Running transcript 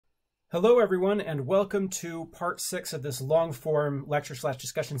Hello, everyone, and welcome to part 6 of this long-form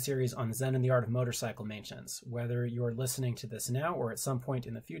lecture/discussion series on Zen and the art of motorcycle maintenance. Whether you're listening to this now or at some point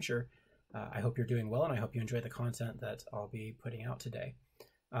in the future, I hope you're doing well, and I hope you enjoy the content that I'll be putting out today.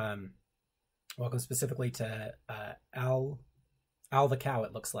 Welcome specifically to Al the Cow,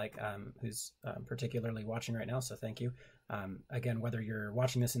 it looks like, who's particularly watching right now, so thank you. Again, whether you're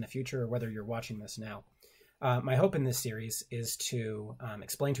watching this in the future or whether you're watching this now. My hope in this series is to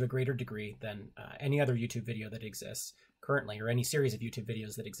explain to a greater degree than any other YouTube video that exists currently, or any series of YouTube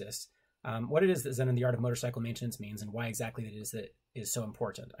videos that exists, what it is that Zen and the Art of Motorcycle Maintenance means and why exactly it is that is so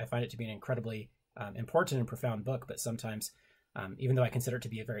important. I find it to be an incredibly important and profound book, but sometimes, even though I consider it to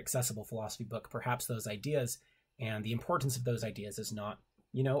be a very accessible philosophy book, perhaps those ideas and the importance of those ideas is not,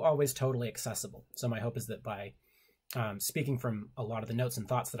 always totally accessible. So my hope is that by speaking from a lot of the notes and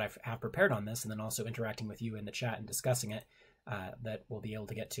thoughts that I have prepared on this, and then also interacting with you in the chat and discussing it, that we'll be able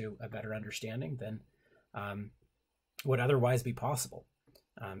to get to a better understanding than would otherwise be possible.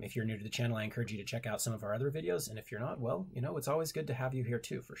 If you're new to the channel, I encourage you to check out some of our other videos, and if you're not, well, it's always good to have you here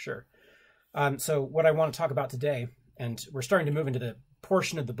too, for sure. So what I want to talk about today, and we're starting to move into the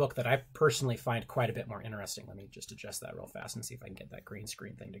portion of the book that I personally find quite a bit more interesting. Let me just adjust that real fast and see if I can get that green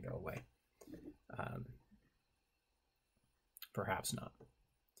screen thing to go away. Perhaps not.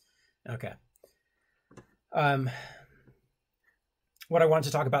 Okay. What I wanted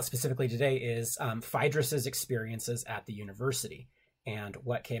to talk about specifically today is Phaedrus's experiences at the university and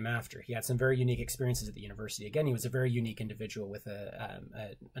what came after. He had some very unique experiences at the university. Again, he was a very unique individual with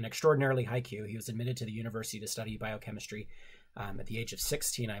an extraordinarily high IQ. He was admitted to the university to study biochemistry at the age of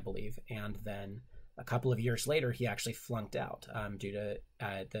 16, I believe, and then a couple of years later, he actually flunked out due to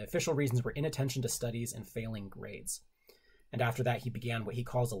the official reasons were inattention to studies and failing grades. And after that, he began what he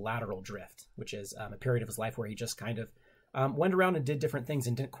calls a lateral drift, which is a period of his life where he just kind of went around and did different things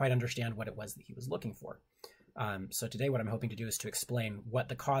and didn't quite understand what it was that he was looking for. So today, what I'm hoping to do is to explain what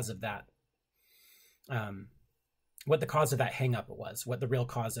the cause of that, hang-up was, what the real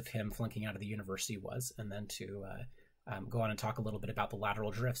cause of him flunking out of the university was, and then to go on and talk a little bit about the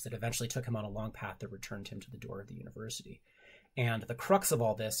lateral drifts that eventually took him on a long path that returned him to the door of the university. And the crux of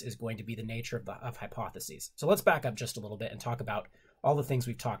all this is going to be the nature of hypotheses. So let's back up just a little bit and talk about all the things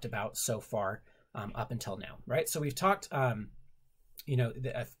we've talked about so far up until now, right? So we've talked, a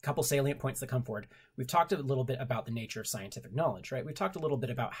couple salient points that come forward. We've talked a little bit about the nature of scientific knowledge, right? We've talked a little bit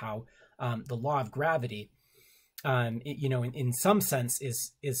about how the law of gravity, in some sense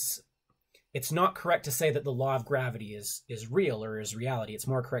it's not correct to say that the law of gravity is real or is reality. It's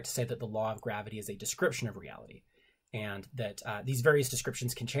more correct to say that the law of gravity is a description of reality. And that these various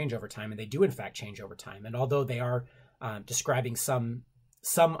descriptions can change over time, and they do in fact change over time. And although they are describing some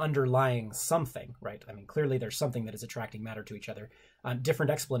underlying something, right? I mean, clearly there's something that is attracting matter to each other.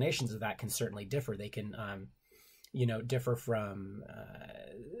 Different explanations of that can certainly differ. They can, differ from,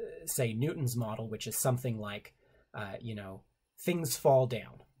 say, Newton's model, which is something like, things fall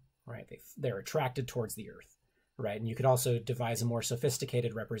down, right? They're attracted towards the earth. Right. And you could also devise a more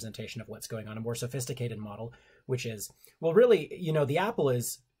sophisticated representation of what's going on, a more sophisticated model, which is, well, really, the apple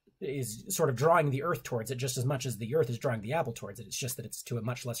is sort of drawing the earth towards it just as much as the earth is drawing the apple towards it. It's just that it's to a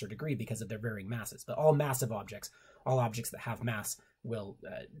much lesser degree because of their varying masses. But all massive objects, all objects that have mass will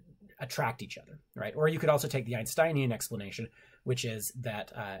attract each other. Right. Or you could also take the Einsteinian explanation, which is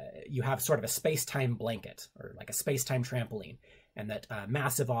that you have sort of a space-time blanket or like a space-time trampoline, and that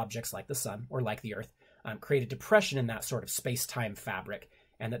massive objects like the sun or like the earth create a depression in that sort of space-time fabric,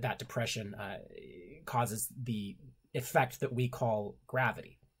 and that depression causes the effect that we call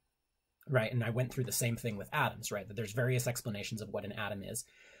gravity, right? And I went through the same thing with atoms, right? That there's various explanations of what an atom is,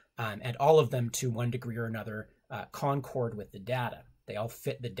 and all of them, to one degree or another, concord with the data. They all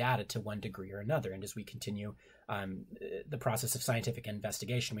fit the data to one degree or another, and as we continue the process of scientific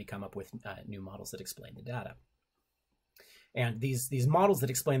investigation, we come up with new models that explain the data. And these models that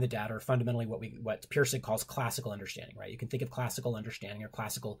explain the data are fundamentally what Pirsig calls classical understanding, right? You can think of classical understanding or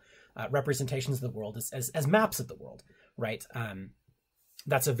classical representations of the world as maps of the world, right?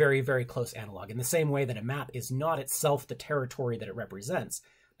 That's a very, very close analog. In the same way that a map is not itself the territory that it represents,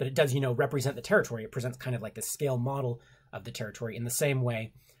 but it does, represent the territory. It presents kind of like the scale model of the territory. In the same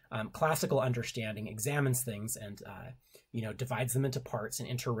way, classical understanding examines things and, divides them into parts and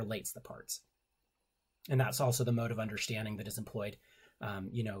interrelates the parts. And that's also the mode of understanding that is employed,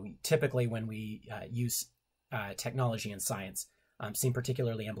 typically when we use technology and science, seem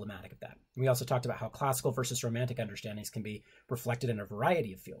particularly emblematic of that. We also talked about how classical versus romantic understandings can be reflected in a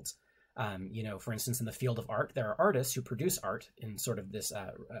variety of fields. You know, for instance, in the field of art, there are artists who produce art in sort of this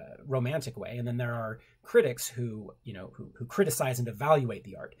romantic way, and then there are critics who, you know, who criticize and evaluate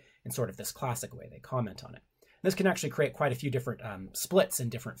the art in sort of this classic way. They comment on it. This can actually create quite a few different splits in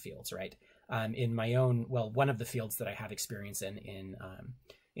different fields, right? In my own, well, one of the fields that I have experience in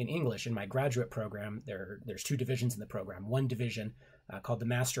English, in my graduate program, there's two divisions in the program. One division called the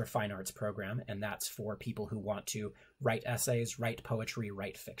Master of Fine Arts program, and that's for people who want to write essays, write poetry,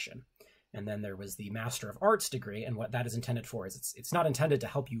 write fiction. And then there was the Master of Arts degree, and what that is intended for is it's not intended to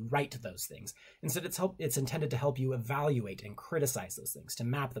help you write those things. Instead, it's intended to help you evaluate and criticize those things, to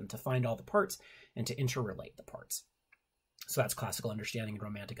map them, to find all the parts, and to interrelate the parts. So that's classical understanding and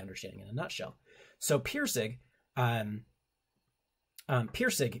romantic understanding in a nutshell. So Pirsig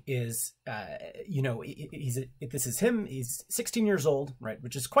is, you know, this is him. He's 16 years old, right,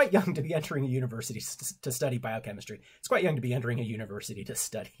 which is quite young to be entering a university to study biochemistry. It's quite young to be entering a university to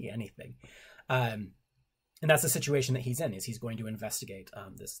study anything. And that's the situation that he's in, is he's going to investigate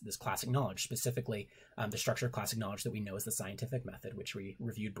this classic knowledge, specifically the structure of classic knowledge that we know as the scientific method, which we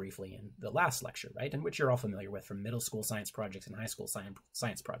reviewed briefly in the last lecture, right, and which you're all familiar with from middle school science projects and high school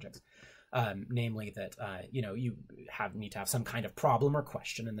science projects. Namely that, you know, you need to have some kind of problem or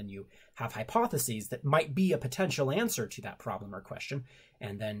question, and then you have hypotheses that might be a potential answer to that problem or question,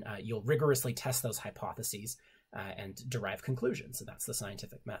 and then you'll rigorously test those hypotheses and derive conclusions. So that's the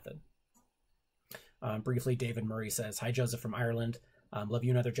scientific method. Briefly, David Murray says, "Hi, Joseph from Ireland. Love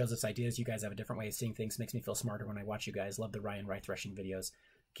you and other Joseph's ideas. You guys have a different way of seeing things. Makes me feel smarter when I watch you guys. Love the Ryan Rye threshing videos.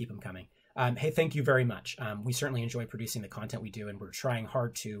 Keep them coming." Hey, thank you very much. We certainly enjoy producing the content we do, and we're trying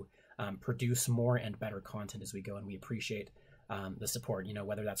hard to produce more and better content as we go, and we appreciate the support, you know,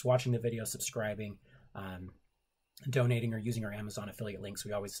 whether that's watching the video, subscribing, donating, or using our Amazon affiliate links.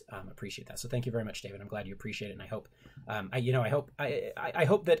 We always appreciate that. So thank you very much, David. I'm glad you appreciate it, and I hope I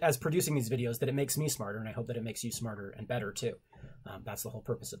hope that as producing these videos that it makes me smarter, and I hope that it makes you smarter and better too. That's the whole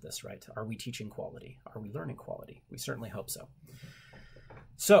purpose of this, right? Are we teaching quality? Are we learning quality? We certainly hope so.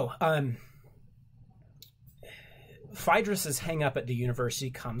 So Phaedrus's hang up at the university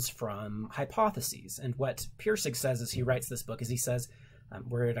comes from hypotheses, and what Pirsig says as he writes this book is he says,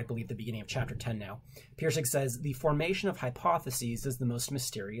 we're at, I believe, the beginning of chapter 10 now. Pirsig says, the formation of hypotheses is the most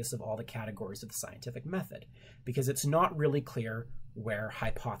mysterious of all the categories of the scientific method, because it's not really clear where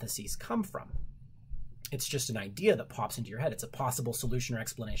hypotheses come from. It's just an idea that pops into your head. It's a possible solution or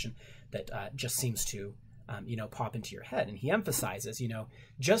explanation that just seems to you know, pop into your head. And he emphasizes, you know,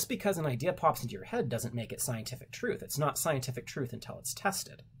 just because an idea pops into your head doesn't make it scientific truth. It's not scientific truth until it's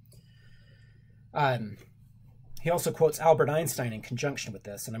tested. He also quotes Albert Einstein in conjunction with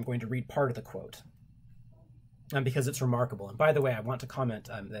this, and I'm going to read part of the quote because it's remarkable. And by the way, I want to comment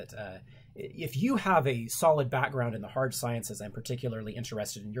that if you have a solid background in the hard sciences, I'm particularly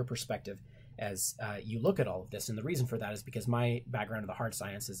interested in your perspective as you look at all of this. And the reason for that is because my background in the hard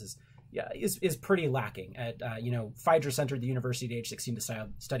sciences is pretty lacking. You know, Phaedrus entered the university at age 16 to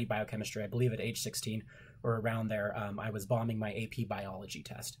study biochemistry. I believe at age 16 or around there, I was bombing my AP biology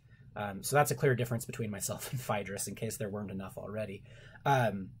test. So that's a clear difference between myself and Phaedrus, in case there weren't enough already.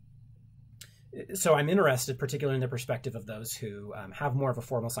 So I'm interested, particularly in the perspective of those who have more of a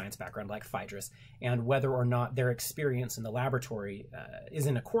formal science background like Phaedrus, and whether or not their experience in the laboratory is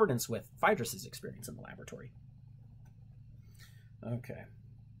in accordance with Phaedrus's experience in the laboratory. Okay.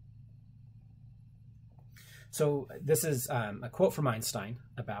 So this is a quote from Einstein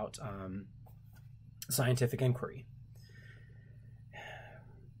about scientific inquiry.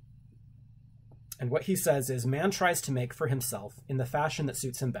 And what he says is, man tries to make for himself, in the fashion that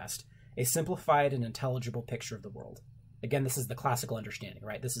suits him best, a simplified and intelligible picture of the world. Again, this is the classical understanding,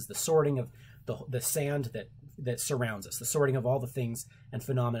 right? This is the sorting of the sand that surrounds us, the sorting of all the things and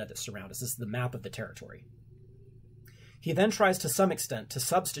phenomena that surround us. This is the map of the territory. He then tries to some extent to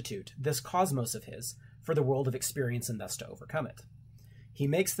substitute this cosmos of his for the world of experience and thus to overcome it. He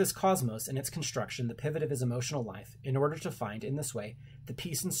makes this cosmos and its construction the pivot of his emotional life in order to find, in this way, the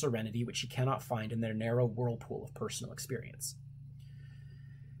peace and serenity which he cannot find in their narrow whirlpool of personal experience.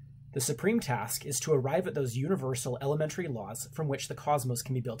 The supreme task is to arrive at those universal elementary laws from which the cosmos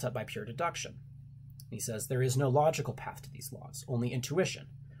can be built up by pure deduction. He says there is no logical path to these laws, only intuition,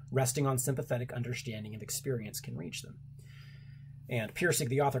 resting on sympathetic understanding of experience, can reach them. And Pirsig,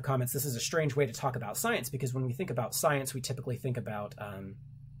 the author, comments, this is a strange way to talk about science, because when we think about science, we typically think about,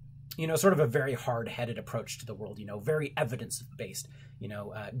 you know, sort of a very hard-headed approach to the world, you know, very evidence-based, you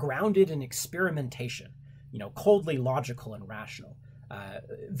know, grounded in experimentation, you know, coldly logical and rational,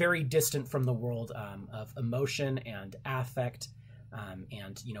 very distant from the world of emotion and affect,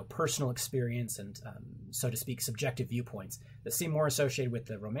 and personal experience and so to speak subjective viewpoints that seem more associated with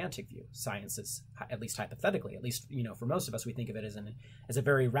the romantic view. Science is, at least hypothetically, at least for most of us, we think of it as a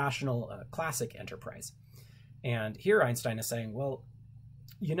very rational classic enterprise. And here Einstein is saying, well,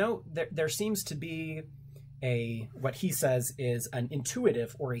 there seems to be what he says is an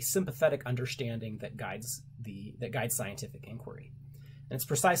intuitive or a sympathetic understanding that guides scientific inquiry. And it's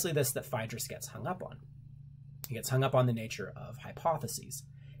precisely this that Phaedrus gets hung up on. He gets hung up on the nature of hypotheses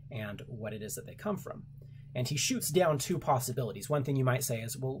and what it is that they come from. And he shoots down two possibilities. One thing you might say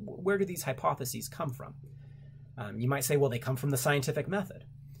is, well, where do these hypotheses come from? You might say, well, they come from the scientific method.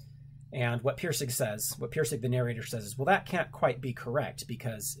 And what Phaedrus the narrator says is, well, that can't quite be correct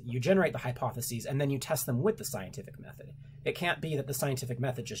because you generate the hypotheses and then you test them with the scientific method. It can't be that the scientific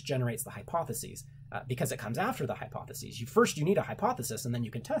method just generates the hypotheses because it comes after the hypotheses. First you need a hypothesis and then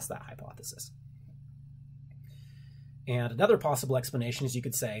you can test that hypothesis. And another possible explanation is you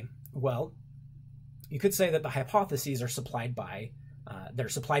could say, well, you could say that the hypotheses are supplied by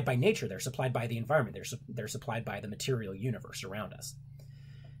nature, they're supplied by the environment, they're supplied by the material universe around us.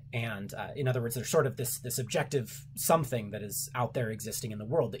 And in other words, there's sort of this objective something that is out there existing in the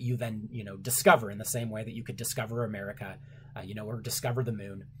world that you then, discover in the same way that you could discover America, or discover the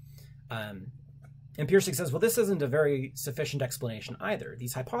moon. And Phaedrus says, well, this isn't a very sufficient explanation either.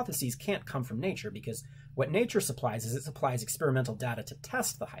 These hypotheses can't come from nature because what nature supplies is it supplies experimental data to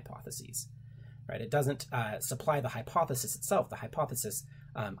test the hypotheses. Right? It doesn't supply the hypothesis itself. The hypothesis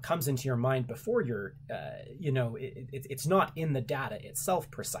comes into your mind before you're, it's not in the data itself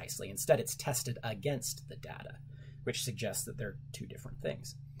precisely. Instead, it's tested against the data, which suggests that they're two different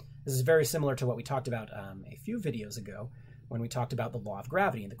things. This is very similar to what we talked about a few videos ago when we talked about the law of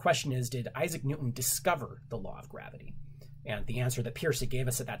gravity. And the question is, did Isaac Newton discover the law of gravity? And the answer that Phaedrus gave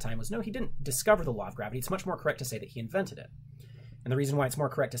us at that time was, no, he didn't discover the law of gravity. It's much more correct to say that he invented it. And the reason why it's more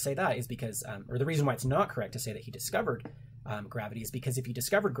correct to say that is because, or the reason why it's not correct to say that he discovered gravity is because if he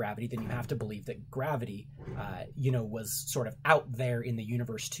discovered gravity, then you have to believe that gravity, was sort of out there in the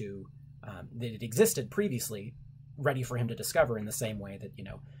universe too, that it existed previously, ready for him to discover in the same way that,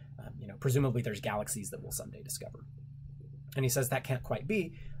 presumably there's galaxies that we'll someday discover. And he says that can't quite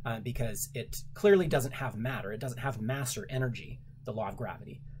be because it clearly doesn't have matter. It doesn't have mass or energy, the law of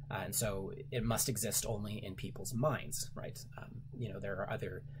gravity. And so it must exist only in people's minds, right? There are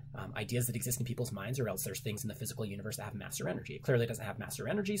other ideas that exist in people's minds, or else there's things in the physical universe that have mass or energy. It clearly doesn't have mass or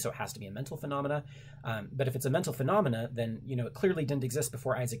energy, so it has to be a mental phenomena. But if it's a mental phenomena, then it clearly didn't exist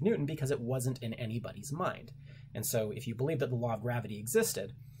before Isaac Newton because it wasn't in anybody's mind. And so if you believe that the law of gravity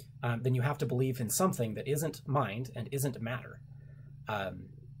existed, then you have to believe in something that isn't mind and isn't matter.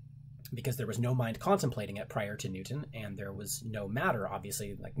 Because there was no mind contemplating it prior to Newton, and there was no matter,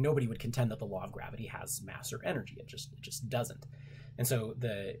 obviously. Like, nobody would contend that the law of gravity has mass or energy. It just doesn't. And so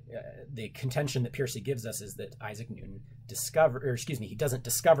the contention that Phaedrus gives us is that Isaac Newton he doesn't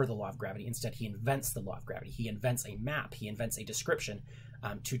discover the law of gravity. Instead, he invents the law of gravity. He invents a map. He invents a description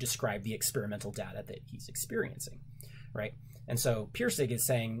to describe the experimental data that he's experiencing, right? And so Phaedrus is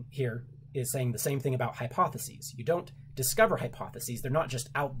saying the same thing about hypotheses. You don't discover hypotheses. They're not just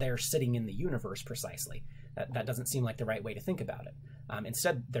out there sitting in the universe precisely. That doesn't seem like the right way to think about it.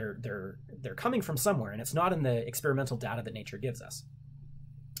 Instead, they're coming from somewhere, and it's not in the experimental data that nature gives us.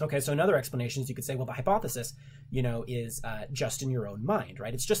 Okay, so another explanation is you could say, well, the hypothesis, is just in your own mind,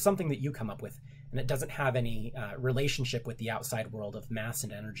 right? It's just something that you come up with, and it doesn't have any relationship with the outside world of mass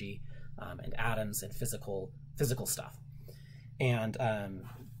and energy and atoms and physical stuff. And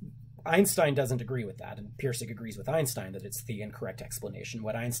Einstein doesn't agree with that, and Phaedrus agrees with Einstein that it's the incorrect explanation.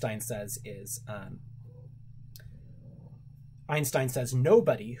 What Einstein says is,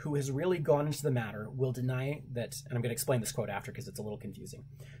 nobody who has really gone into the matter will deny that, and I'm going to explain this quote after because it's a little confusing.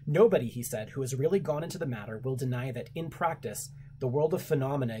 Nobody, he said, who has really gone into the matter will deny that in practice, the world of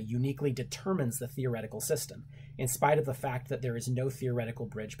phenomena uniquely determines the theoretical system, in spite of the fact that there is no theoretical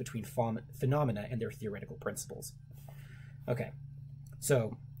bridge between phenomena and their theoretical principles. Okay,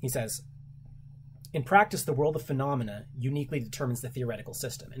 so he says, in practice, the world of phenomena uniquely determines the theoretical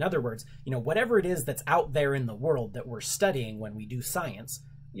system. In other words, whatever it is that's out there in the world that we're studying when we do science,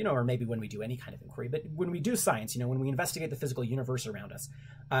 or maybe when we do any kind of inquiry, but when we do science, when we investigate the physical universe around us,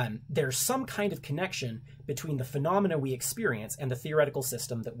 there's some kind of connection between the phenomena we experience and the theoretical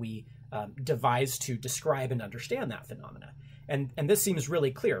system that we devise to describe and understand that phenomena. And this seems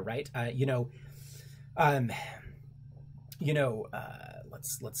really clear, right?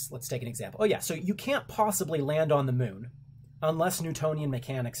 Let's take an example. Oh yeah, so you can't possibly land on the moon unless Newtonian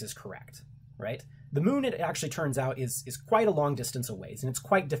mechanics is correct, right? The moon, it actually turns out, is quite a long distance away, and it's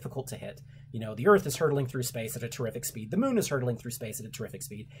quite difficult to hit. The Earth is hurtling through space at a terrific speed. The moon is hurtling through space at a terrific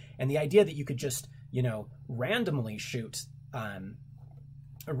speed. And the idea that you could just, randomly shoot a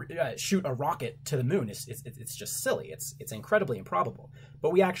rocket to the moon it's just silly. It's incredibly improbable.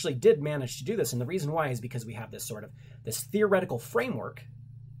 But we actually did manage to do this, and the reason why is because we have this theoretical framework,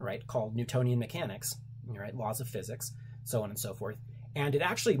 right, called Newtonian mechanics, right, laws of physics, so on and so forth. And it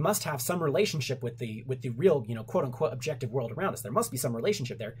actually must have some relationship with the real, quote unquote, objective world around us. There must be some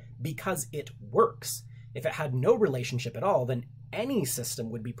relationship there because it works. If it had no relationship at all, then any system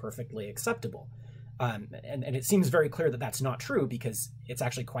would be perfectly acceptable. And it seems very clear that that's not true because it's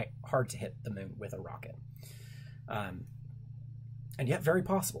actually quite hard to hit the moon with a rocket. And yet very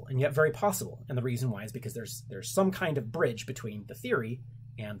possible. And the reason why is because there's some kind of bridge between the theory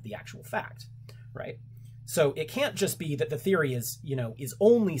and the actual fact, right? So it can't just be that the theory is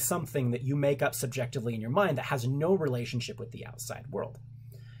only something that you make up subjectively in your mind that has no relationship with the outside world.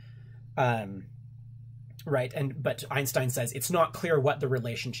 Right. But Einstein says it's not clear what the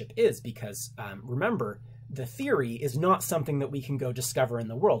relationship is because, remember, the theory is not something that we can go discover in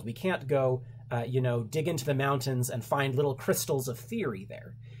the world. We can't go, dig into the mountains and find little crystals of theory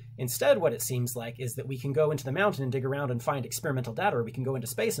there. Instead, what it seems like is that we can go into the mountain and dig around and find experimental data, or we can go into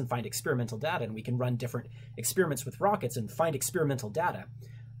space and find experimental data, and we can run different experiments with rockets and find experimental data.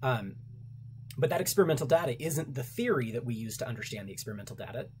 But that experimental data isn't the theory that we use to understand the experimental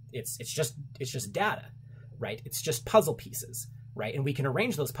data. It's just data, right? It's just puzzle pieces, right? And we can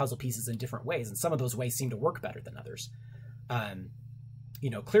arrange those puzzle pieces in different ways, and some of those ways seem to work better than others.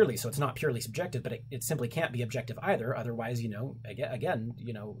 Clearly, so it's not purely subjective, but it simply can't be objective either. Otherwise, again,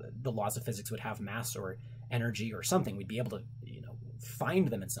 the laws of physics would have mass or energy or something. We'd be able to, find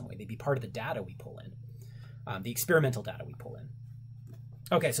them in some way. They'd be part of the data we pull in, the experimental data we pull in.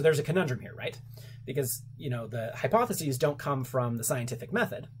 Okay, so there's a conundrum here, right? Because, the hypotheses don't come from the scientific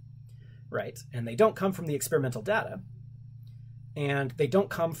method, right? And they don't come from the experimental data, and they don't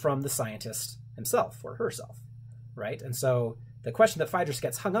come from the scientist himself or herself, right? And so the question that Phaedrus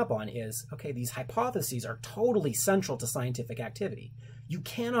gets hung up on is, okay, these hypotheses are totally central to scientific activity. You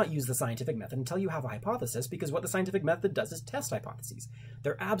cannot use the scientific method until you have a hypothesis, because what the scientific method does is test hypotheses.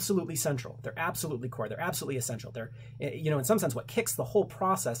 They're absolutely central. They're absolutely core. They're absolutely essential. They're, in some sense, what kicks the whole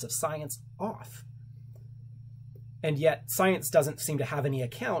process of science off. And yet science doesn't seem to have any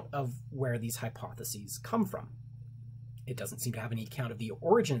account of where these hypotheses come from. It doesn't seem to have any account of the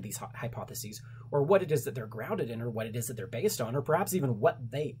origin of these hypotheses, or what it is that they're grounded in, or what it is that they're based on, or perhaps even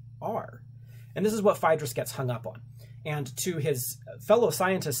what they are. And this is what Phaedrus gets hung up on. And to his fellow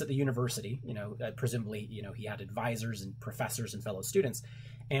scientists at the university, presumably, he had advisors and professors and fellow students,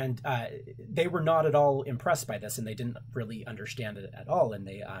 and they were not at all impressed by this, and they didn't really understand it at all. And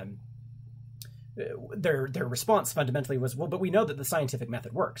they, their response fundamentally was, well, but we know that the scientific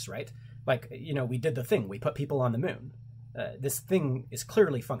method works, right? Like, we did the thing. We put people on the moon. This thing is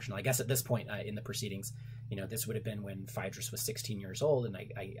clearly functional. I guess at this point in the proceedings, this would have been when Phaedrus was 16 years old, and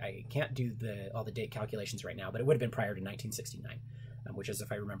I can't do all the date calculations right now, but it would have been prior to 1969, which is,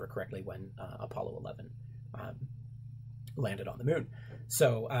 if I remember correctly, when Apollo 11 landed on the moon.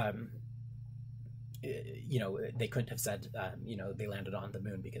 So, they couldn't have said, they landed on the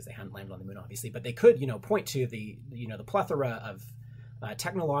moon because they hadn't landed on the moon, obviously, but they could, point to the plethora of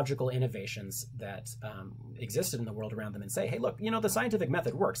technological innovations that existed in the world around them and say, hey, look, the scientific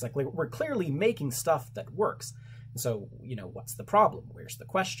method works. Like, we're clearly making stuff that works. So, what's the problem? Where's the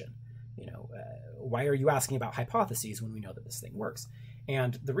question? Why are you asking about hypotheses when we know that this thing works?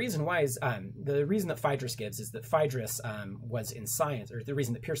 And the reason why is, the reason that Phaedrus gives is that Phaedrus was in science, or the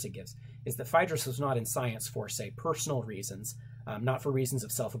reason that Pyrrhic gives is that Phaedrus was not in science for, say, personal reasons, not for reasons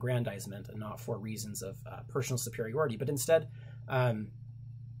of self-aggrandizement, and not for reasons of personal superiority, but instead,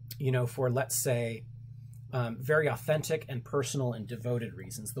 for, let's say, very authentic and personal and devoted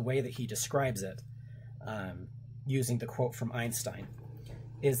reasons. The way that he describes it, using the quote from Einstein,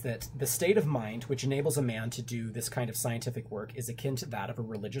 is that the state of mind which enables a man to do this kind of scientific work is akin to that of a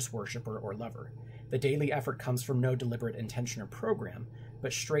religious worshiper or lover. The daily effort comes from no deliberate intention or program,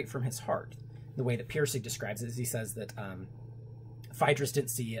 but straight from his heart. The way that Pyrrhic describes it is he says that Phaedrus didn't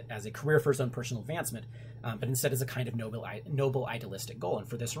see it as a career for his own personal advancement, but instead as a kind of noble idealistic goal. And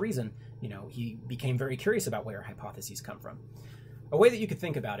for this reason, he became very curious about where hypotheses come from. A way that you could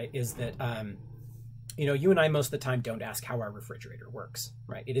think about it is that, you and I most of the time don't ask how our refrigerator works,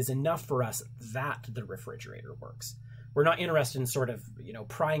 right? It is enough for us that the refrigerator works. We're not interested in sort of,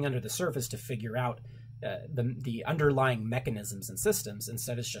 prying under the surface to figure out the underlying mechanisms and systems.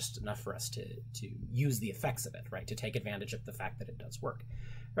 Instead, it's just enough for us to use the effects of it, right? To take advantage of the fact that it does work.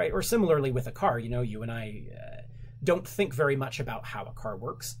 right? Or similarly with a car, you and I don't think very much about how a car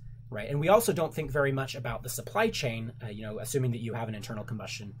works, right? And we also don't think very much about the supply chain, assuming that you have an internal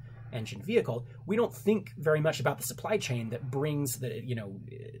combustion engine vehicle. We don't think very much about the supply chain that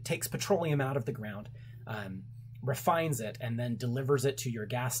takes petroleum out of the ground, refines it, and then delivers it to your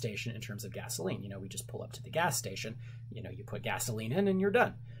gas station in terms of gasoline. We just pull up to the gas station, you put gasoline in and you're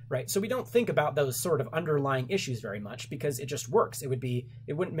done, right? So we don't think about those sort of underlying issues very much because it just works. It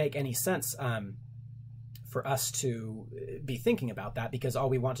wouldn't make any sense for us to be thinking about that because all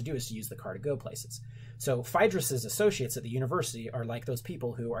we want to do is to use the car to go places. So Phaedrus's associates at the university are like those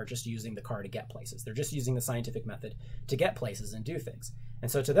people who are just using the car to get places. They're just using the scientific method to get places and do things. And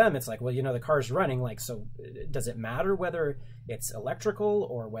so to them, it's like, well, the car's running, so does it matter whether it's electrical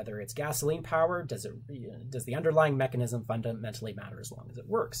or whether it's gasoline powered? Does the underlying mechanism fundamentally matter as long as it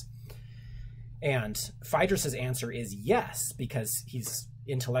works? And Phaedrus's answer is yes, because he's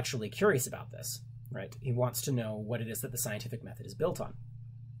intellectually curious about this, right? He wants to know what it is that the scientific method is built on.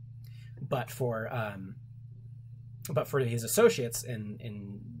 But for his associates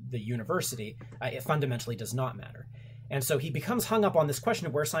in the university, it fundamentally does not matter. And so he becomes hung up on this question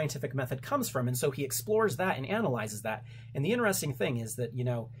of where scientific method comes from. And so he explores that and analyzes that. And the interesting thing is that,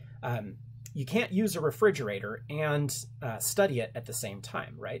 you can't use a refrigerator and study it at the same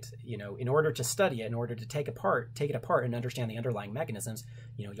time, right? In order to study it, in order to take it apart and understand the underlying mechanisms,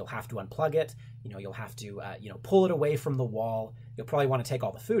 you'll have to unplug it. You'll have to, pull it away from the wall. You'll probably want to take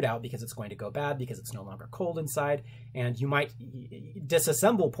all the food out because it's going to go bad because it's no longer cold inside. And you might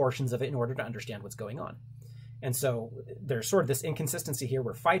disassemble portions of it in order to understand what's going on. And so there's sort of this inconsistency here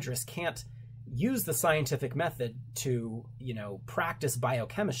where Phaedrus can't use the scientific method to, practice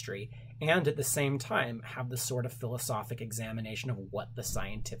biochemistry and at the same time have this sort of philosophic examination of what the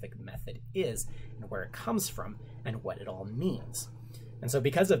scientific method is and where it comes from and what it all means. And so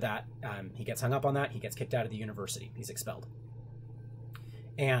because of that, he gets hung up on that. He gets kicked out of the university. He's expelled.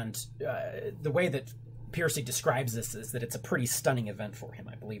 And the way that Piercy describes this is that it's a pretty stunning event for him.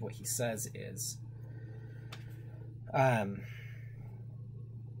 I believe what he says is, in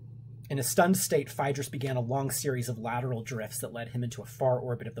a stunned state, Phaedrus began a long series of lateral drifts that led him into a far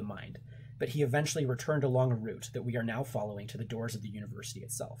orbit of the mind, but he eventually returned along a route that we are now following to the doors of the university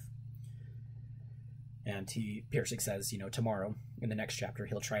itself. And Piercy says, tomorrow, in the next chapter,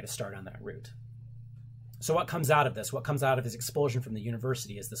 he'll try to start on that route. So what comes out of this, what comes out of his expulsion from the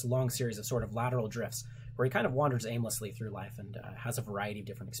university is this long series of sort of lateral drifts where he kind of wanders aimlessly through life and has a variety of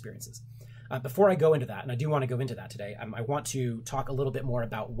different experiences. Before I go into that, and I do want to go into that today, I want to talk a little bit more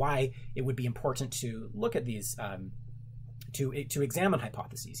about why it would be important to look at these, to examine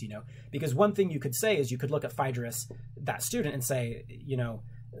hypotheses, because one thing you could say is you could look at Phaedrus, that student, and say,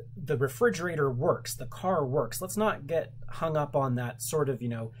 the refrigerator works, the car works. Let's not get hung up on that sort of,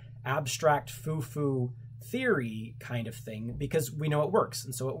 abstract foo-foo theory kind of thing, because we know it works,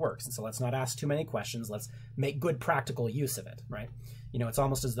 and so it works. And so let's not ask too many questions. Let's make good practical use of it, right? It's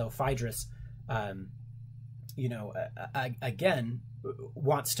almost as though Phaedrus, again,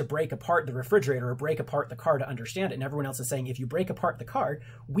 wants to break apart the refrigerator or break apart the car to understand it. And everyone else is saying, if you break apart the car,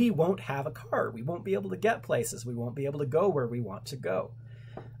 we won't have a car. We won't be able to get places. We won't be able to go where we want to go.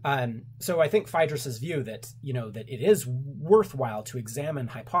 So I think Phaedrus's view that, that it is worthwhile to examine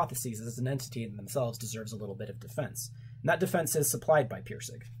hypotheses as an entity in themselves deserves a little bit of defense. And that defense is supplied by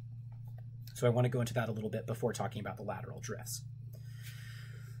Piercy. So I want to go into that a little bit before talking about the lateral drifts.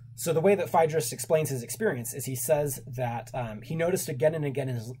 So the way that Phaedrus explains his experience is he says that he noticed again and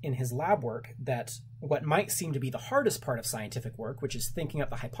again in his lab work that what might seem to be the hardest part of scientific work, which is thinking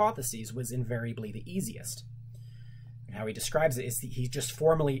up the hypotheses, was invariably the easiest. And how he describes it is that he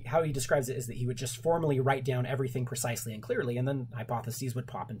would just formally write down everything precisely and clearly, and then hypotheses would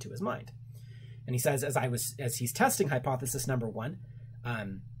pop into his mind. And he says, as he's testing hypothesis number one,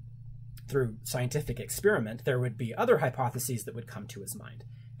 through scientific experiment, there would be other hypotheses that would come to his mind.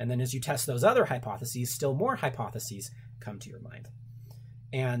 And then as you test those other hypotheses, still more hypotheses come to your mind.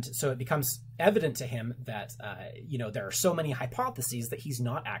 And so it becomes evident to him that, there are so many hypotheses that he's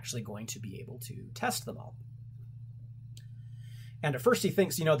not actually going to be able to test them all. And at first he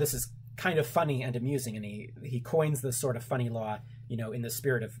thinks, this is kind of funny and amusing. And he coins this sort of funny law, in the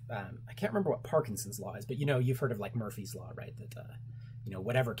spirit of, I can't remember what Parkinson's law is, but, you've heard of like Murphy's law, right? That,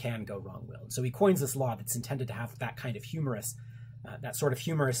 whatever can go wrong will. And so he coins this law that's intended to have that kind of that sort of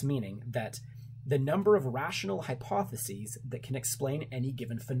humorous meaning, that the number of rational hypotheses that can explain any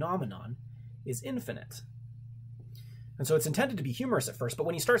given phenomenon is infinite. And so it's intended to be humorous at first, but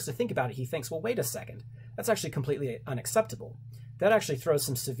when he starts to think about it, he thinks, well, wait a second, that's actually completely unacceptable. that actually throws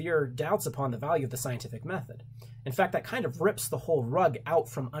some severe doubts upon the value of the scientific method. In fact, that kind of rips the whole rug out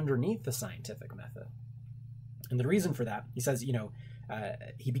from underneath the scientific method. And the reason for that, he says,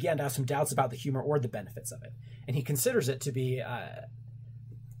 he began to have some doubts about the humor or the benefits of it. And he considers it to be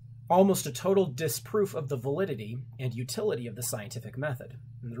almost a total disproof of the validity and utility of the scientific method.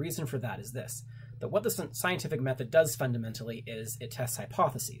 And the reason for that is this, that what the scientific method does fundamentally is it tests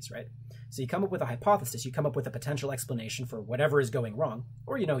hypotheses, right? So you come up with a hypothesis, you come up with a potential explanation for whatever is going wrong,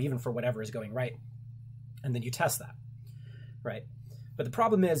 or, even for whatever is going right, and then you test that, right? But the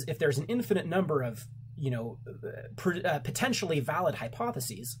problem is, if there's an infinite number of, potentially valid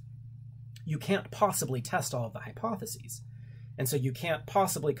hypotheses, you can't possibly test all of the hypotheses. And so you can't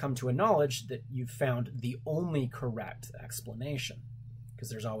possibly come to a knowledge that you've found the only correct explanation, because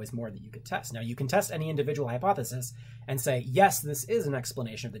there's always more that you could test. Now, you can test any individual hypothesis and say, yes, this is an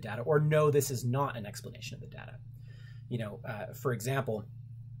explanation of the data, or no, this is not an explanation of the data. For example,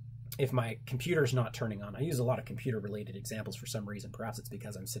 if my computer's not turning on, I use a lot of computer-related examples for some reason. Perhaps it's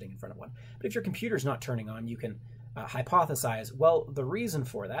because I'm sitting in front of one. But if your computer's not turning on, you can hypothesize, well, the reason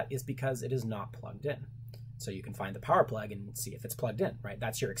for that is because it is not plugged in. So you can find the power plug and see if it's plugged in, right?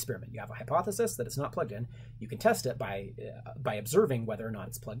 That's your experiment. You have a hypothesis that it's not plugged in. You can test it by observing whether or not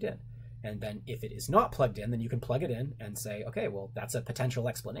it's plugged in. And then if it is not plugged in, then you can plug it in and say, okay, well, that's a potential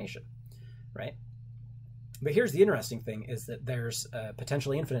explanation, right? But here's the interesting thing, is that there's a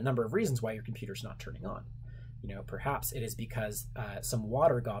potentially infinite number of reasons why your computer's not turning on. Perhaps it is because some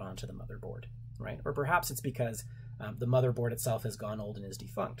water got onto the motherboard, right? Or perhaps it's because the motherboard itself has gone old and is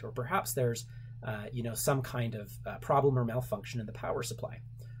defunct. Or perhaps there's some kind of problem or malfunction in the power supply.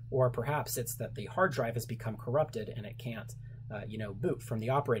 Or perhaps it's that the hard drive has become corrupted and it can't, boot from the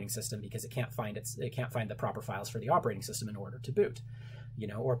operating system because it can't find the proper files for the operating system in order to boot.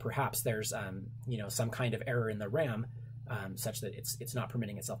 Or perhaps there's, some kind of error in the RAM such that it's not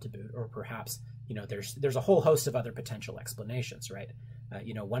permitting itself to boot. Or perhaps, there's a whole host of other potential explanations, right?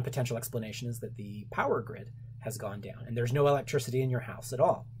 One potential explanation is that the power grid has gone down and there's no electricity in your house at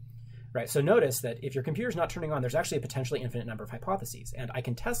all. Right, so notice that if your computer's not turning on, there's actually a potentially infinite number of hypotheses, and I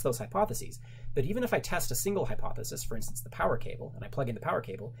can test those hypotheses. But even if I test a single hypothesis, for instance, the power cable, and I plug in the power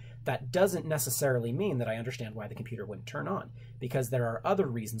cable, that doesn't necessarily mean that I understand why the computer wouldn't turn on, because there are other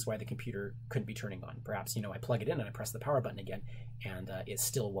reasons why the computer couldn't be turning on. Perhaps, I plug it in and I press the power button again, and it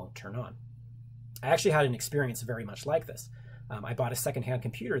still won't turn on. I actually had an experience very much like this. I bought a secondhand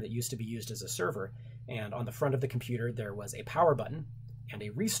computer that used to be used as a server, and on the front of the computer there was a power button and a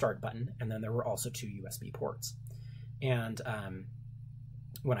restart button, and then there were also 2 USB ports. And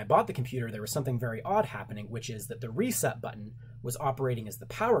when I bought the computer, there was something very odd happening, which is that the reset button was operating as the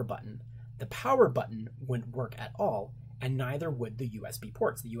power button. The power button wouldn't work at all, and neither would the USB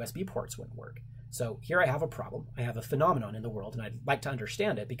ports. The USB ports wouldn't work. So here I have a problem. I have a phenomenon in the world, and I'd like to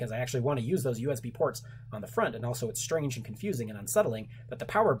understand it because I actually want to use those USB ports on the front, and also it's strange and confusing and unsettling that the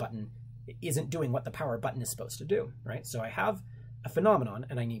power button isn't doing what the power button is supposed to do, right? So I have a phenomenon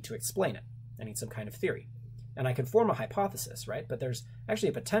and I need to explain it. I need some kind of theory. And I can form a hypothesis, right? But there's actually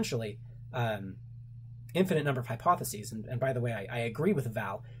a potentially infinite number of hypotheses. And by the way, I agree with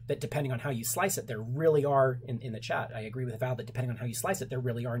Val that depending on how you slice it, there really are, in the chat, I agree with Val that depending on how you slice it, there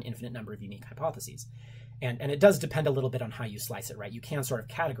really are an infinite number of unique hypotheses. And it does depend a little bit on how you slice it, right? You can sort of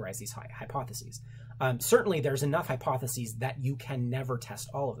categorize these hypotheses. Certainly there's enough hypotheses that you can never test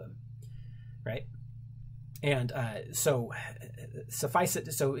all of them, right? And so suffice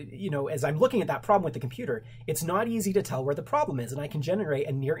it, so, as I'm looking at that problem with the computer, it's not easy to tell where the problem is, and I can generate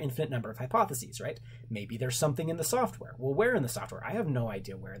a near infinite number of hypotheses, right? Maybe there's something in the software. Well, where in the software? I have no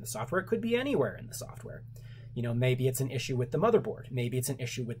idea where in the software. It could be anywhere in the software. Maybe it's an issue with the motherboard. Maybe it's an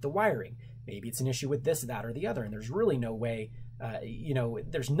issue with the wiring. Maybe it's an issue with this, that, or the other, and there's really no way,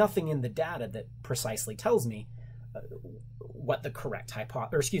 there's nothing in the data that precisely tells me what the correct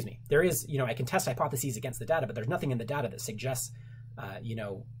there is, I can test hypotheses against the data, but there's nothing in the data that suggests,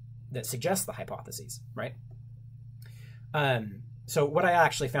 the hypotheses, right? So what I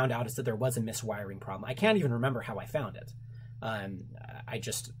actually found out is that there was a miswiring problem. I can't even remember how I found it.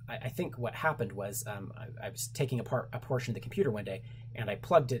 I think what happened was I was taking apart a portion of the computer one day and I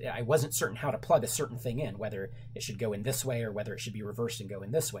plugged it. I wasn't certain how to plug a certain thing in, whether it should go in this way or whether it should be reversed and go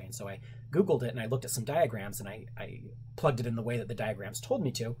in this way. And so I Googled it and I looked at some diagrams and I plugged it in the way that the diagrams told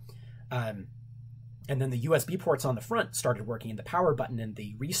me to. And then the USB ports on the front started working and the power button and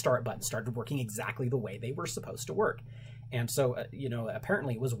the restart button started working exactly the way they were supposed to work. And so,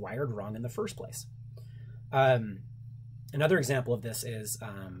 apparently it was wired wrong in the first place. Another example of this is,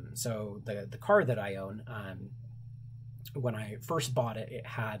 so the car that I own, when I first bought it, it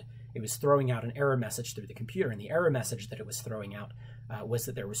had it was throwing out an error message through the computer, and the error message that it was throwing out was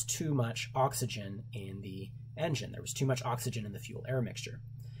that there was too much oxygen in the engine. There was too much oxygen in the fuel-air mixture.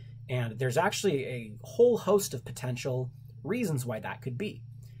 And there's actually a whole host of potential reasons why that could be.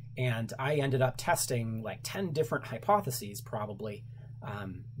 And I ended up testing like 10 different hypotheses probably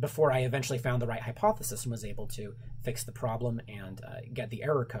before I eventually found the right hypothesis and was able to fix the problem and get the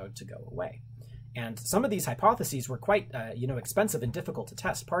error code to go away. And some of these hypotheses were quite expensive and difficult to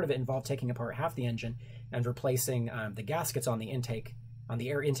test. Part of it involved taking apart half the engine and replacing the gaskets on the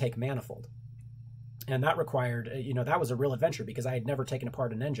air intake manifold. And that required, that was a real adventure because I had never taken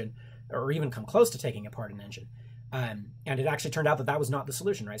apart an engine or even come close to taking apart an engine. And it actually turned out that that was not the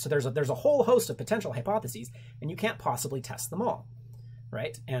solution, right? So there's a whole host of potential hypotheses, and you can't possibly test them all,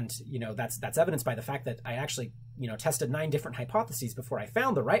 right? And, that's evidenced by the fact that I actually, tested 9 different hypotheses before I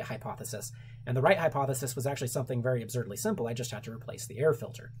found the right hypothesis. And the right hypothesis was actually something very absurdly simple. I just had to replace the air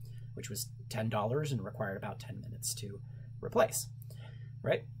filter, which was $10 and required about 10 minutes to replace.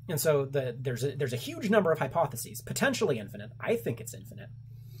 Right? And so there's a huge number of hypotheses, potentially infinite. I think it's infinite.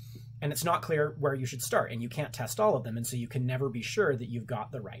 And it's not clear where you should start, and you can't test all of them, and so you can never be sure that you've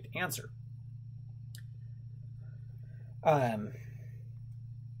got the right answer.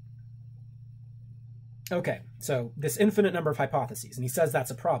 Okay, so this infinite number of hypotheses, and he says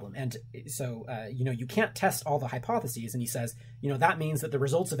that's a problem. And so, you can't test all the hypotheses, and he says, that means that the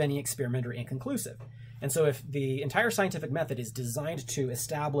results of any experiment are inconclusive. And so if the entire scientific method is designed to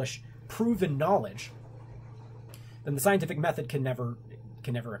establish proven knowledge, then the scientific method can never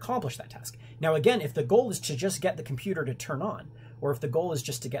accomplish that task. Now, again, if the goal is to just get the computer to turn on, or if the goal is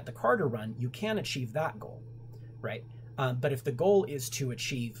just to get the car to run, you can achieve that goal, right? But if the goal is to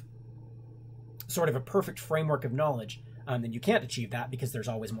achieve sort of a perfect framework of knowledge, then you can't achieve that because there's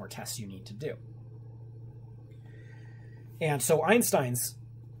always more tests you need to do. And so Einstein's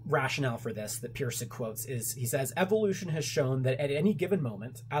rationale for this that Pearson quotes is, he says, evolution has shown that at any given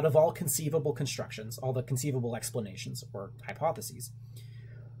moment, out of all conceivable constructions, all the conceivable explanations or hypotheses,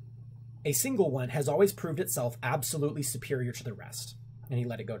 a single one has always proved itself absolutely superior to the rest. And he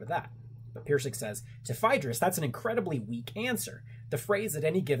let it go to that. But Pearson says, to Phaedrus, that's an incredibly weak answer. The phrase at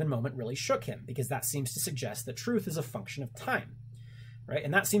any given moment really shook him, because that seems to suggest that truth is a function of time. Right?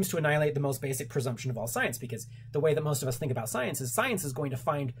 And that seems to annihilate the most basic presumption of all science, because the way that most of us think about science is going to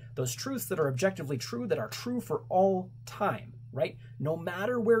find those truths that are objectively true, that are true for all time, right? No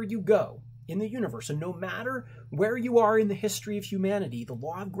matter where you go in the universe, and no matter where you are in the history of humanity, the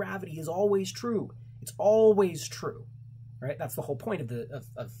law of gravity is always true. It's always true, right? That's the whole point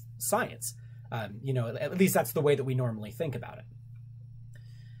of science. At least that's the way that we normally think about it.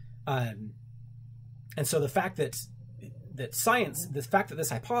 And so the fact that this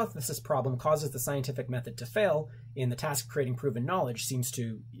hypothesis problem causes the scientific method to fail in the task of creating proven knowledge seems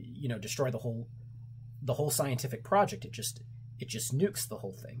to, destroy the whole scientific project. It just nukes the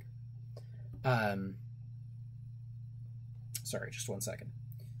whole thing. Sorry, just one second.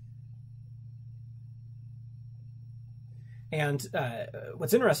 And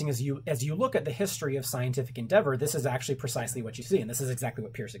what's interesting is as you look at the history of scientific endeavor, this is actually precisely what you see, and this is exactly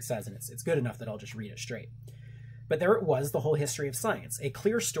what Pearson says, and it's good enough that I'll just read it straight. But there it was, the whole history of science, a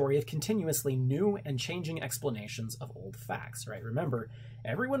clear story of continuously new and changing explanations of old facts, right? Remember,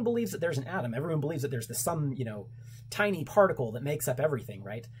 everyone believes that there's an atom. Everyone believes that there's some, tiny particle that makes up everything,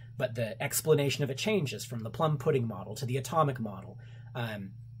 right? But the explanation of it changes from the plum pudding model to the atomic model,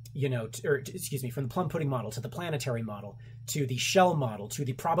 from the plum pudding model to the planetary model, to the shell model, to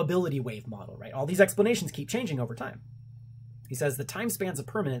the probability wave model, right? All these explanations keep changing over time. He says the time spans of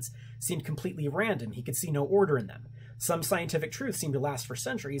permanence seemed completely random. He could see no order in them. Some scientific truths seemed to last for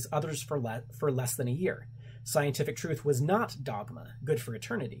centuries, others for less than a year. Scientific truth was not dogma, good for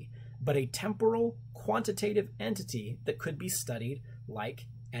eternity, but a temporal, quantitative entity that could be studied like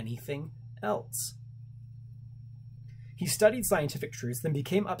anything else. He studied scientific truths, then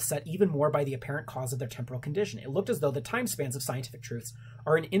became upset even more by the apparent cause of their temporal condition. It looked as though the time spans of scientific truths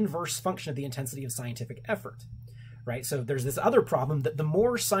are an inverse function of the intensity of scientific effort. Right, so there's this other problem that the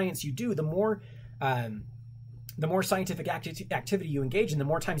more science you do, the more scientific activity you engage in, the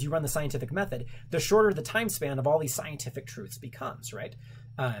more times you run the scientific method, the shorter the time span of all these scientific truths becomes, right?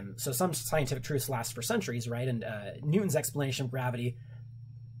 So some scientific truths last for centuries, right? And Newton's explanation of gravity,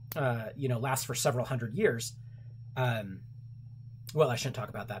 lasts for several hundred years. Well, I shouldn't talk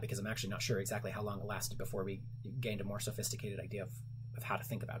about that because I'm actually not sure exactly how long it lasted before we gained a more sophisticated idea of how to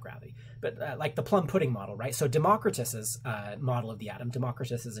think about gravity. But like the plum pudding model, right? So Democritus's model of the atom.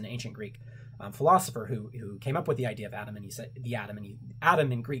 Democritus is an ancient Greek philosopher who came up with the idea of atom, and he said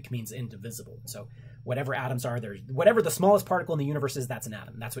atom in Greek means indivisible. So whatever atoms are, there's whatever the smallest particle in the universe is, that's an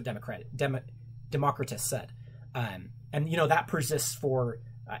atom. That's what Democritus said. And, you know, that persists for,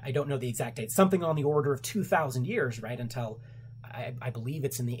 I don't know the exact date, something on the order of 2,000 years, right? Until I believe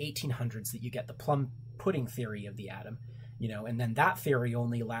it's in the 1800s that you get the plum pudding theory of the atom, you know, and then that theory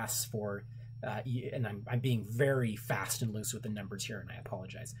only lasts for, and I'm being very fast and loose with the numbers here, and I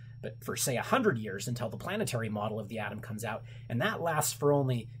apologize, but for say 100 years until the planetary model of the atom comes out, and that lasts for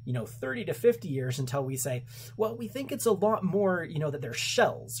only, you know, 30 to 50 years until we say, well, we think it's a lot more, you know, that there's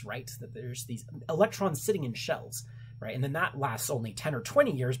shells, right? That there's these electrons sitting in shells, right? And then that lasts only 10 or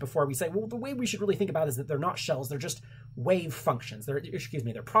 20 years before we say, well, the way we should really think about it is that they're not shells, they're just wave functions. They're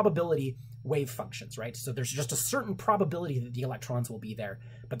probability wave functions, right? So there's just a certain probability that the electrons will be there,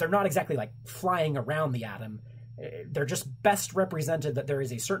 but they're not exactly like flying around the atom. They're just best represented that there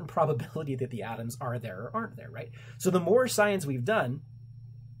is a certain probability that the atoms are there or aren't there, right? So the more science we've done,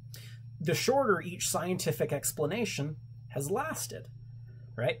 the shorter each scientific explanation has lasted,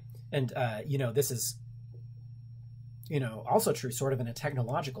 right? And, you know, this is, you know, also true sort of in a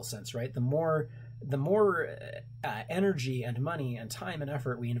technological sense, right? The more energy and money and time and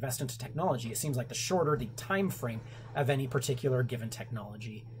effort we invest into technology, it seems like the shorter the time frame of any particular given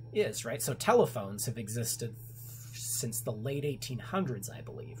technology is, right? So telephones have existed since the late 1800s, I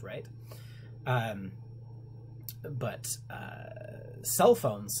believe, right? But cell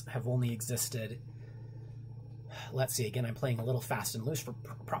phones have only existed, let's see, again, I'm playing a little fast and loose, for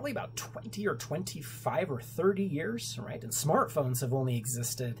probably about 20 or 25 or 30 years, right? And smartphones have only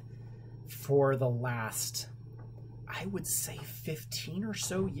existed for the last, I would say, 15 or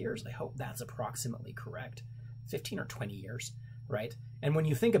so years. I hope that's approximately correct. 15 or 20 years, right? And when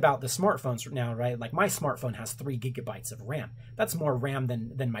you think about the smartphones now, right, like my smartphone has 3 gigabytes of RAM. That's more RAM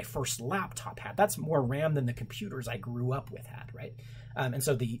than my first laptop had. That's more RAM than the computers I grew up with had, right? And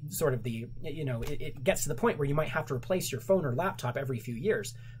so the sort of the, you know, it gets to the point where you might have to replace your phone or laptop every few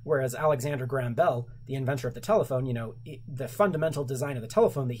years. Whereas Alexander Graham Bell, the inventor of the telephone, you know, the fundamental design of the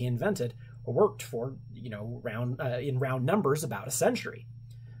telephone that he invented worked for, you know, in round numbers about a century,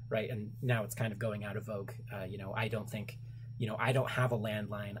 right? And now it's kind of going out of vogue. You know, I don't think, you know, I don't have a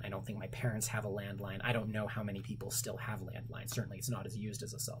landline. I don't think my parents have a landline. I don't know how many people still have landlines. Certainly it's not as used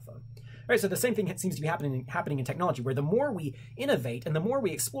as a cell phone. All right, so the same thing seems to be happening in technology, where the more we innovate and the more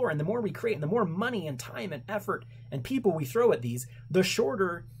we explore and the more we create and the more money and time and effort and people we throw at these, the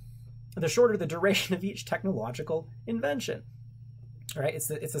shorter the duration of each technological invention. All right, it's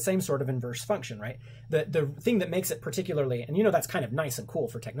the same sort of inverse function, right? The thing that makes it particularly, and you know that's kind of nice and cool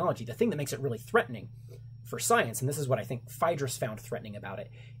for technology, the thing that makes it really threatening for science, and this is what I think Phaedrus found threatening about it,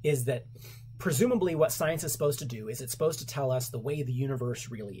 is that presumably what science is supposed to do is it's supposed to tell us the way the universe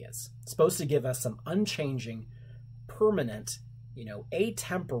really is. It's supposed to give us some unchanging, permanent, you know,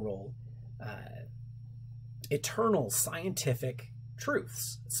 atemporal, eternal scientific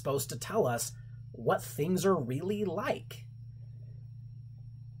truths. It's supposed to tell us what things are really like.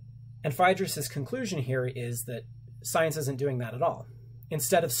 And Phaedrus' conclusion here is that science isn't doing that at all.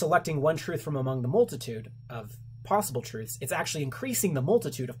 Instead of selecting one truth from among the multitude of possible truths, it's actually increasing the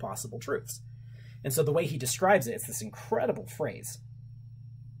multitude of possible truths. And so the way he describes it, it's this incredible phrase,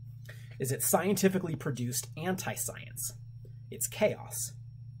 is it's scientifically produced anti-science. It's chaos.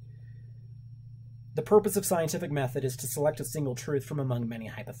 The purpose of scientific method is to select a single truth from among many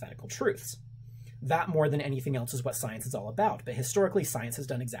hypothetical truths. That, more than anything else, is what science is all about. But historically, science has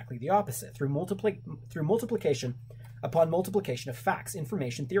done exactly the opposite. Through multiplication upon multiplication of facts,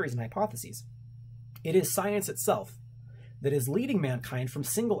 information, theories, and hypotheses, it is science itself that is leading mankind from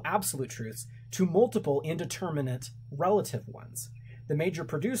single absolute truths to multiple indeterminate relative ones. The major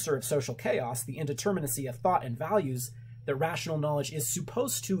producer of social chaos, the indeterminacy of thought and values that rational knowledge is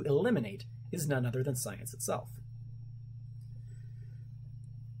supposed to eliminate, is none other than science itself.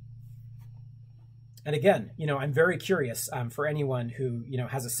 And again, you know, I'm very curious for anyone who, you know,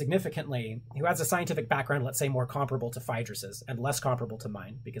 has a scientific background, let's say more comparable to Phaedrus's and less comparable to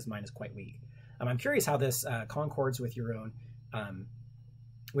mine, because mine is quite weak. I'm curious how this concords with your own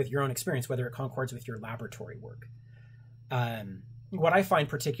experience, whether it concords with your laboratory work. What I find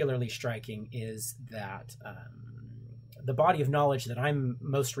particularly striking is that the body of knowledge that I'm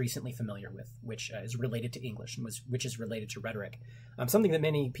most recently familiar with, which is related to English, and which is related to rhetoric. Something that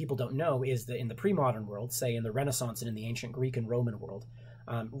many people don't know is that in the pre-modern world, say in the Renaissance and in the ancient Greek and Roman world,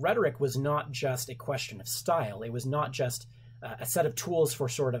 rhetoric was not just a question of style. It was not just a set of tools for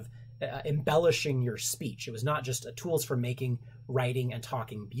sort of embellishing your speech. It was not just tools for making writing and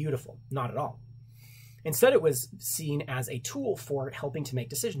talking beautiful. Not at all. Instead, it was seen as a tool for helping to make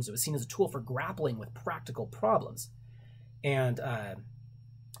decisions. It was seen as a tool for grappling with practical problems. And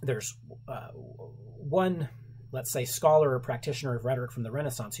there's one, let's say, scholar or practitioner of rhetoric from the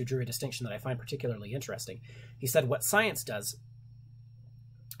Renaissance who drew a distinction that I find particularly interesting. He said what science does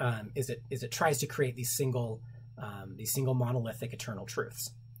is it tries to create these single monolithic eternal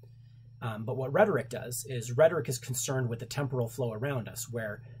truths. But what rhetoric does is rhetoric is concerned with the temporal flow around us,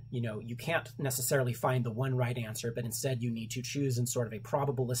 where you can't necessarily find the one right answer, but instead you need to choose in sort of a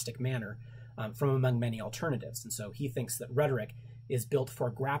probabilistic manner from among many alternatives. And so he thinks that rhetoric is built for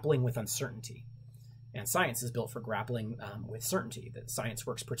grappling with uncertainty, and science is built for grappling with certainty. That science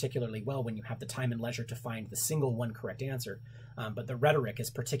works particularly well when you have the time and leisure to find the single one correct answer, but the rhetoric is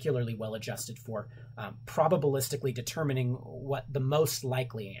particularly well adjusted for probabilistically determining what the most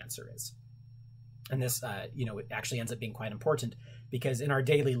likely answer is. And this, it actually ends up being quite important, because in our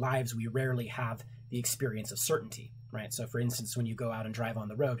daily lives, we rarely have the experience of certainty, right? So for instance, when you go out and drive on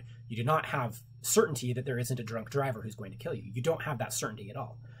the road, you do not have certainty that there isn't a drunk driver who's going to kill you. You don't have that certainty at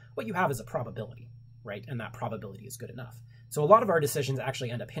all. What you have is a probability, right? And that probability is good enough. So a lot of our decisions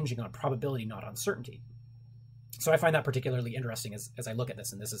actually end up hinging on probability, not on certainty. So I find that particularly interesting as I look at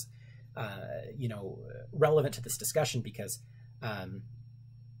this, and this is, relevant to this discussion, because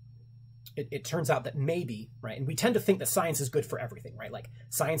it turns out that maybe, right, and we tend to think that science is good for everything, right? Like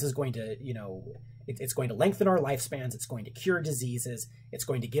science is going to, it's going to lengthen our lifespans, it's going to cure diseases, it's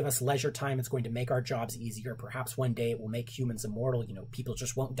going to give us leisure time, it's going to make our jobs easier. Perhaps one day it will make humans immortal. People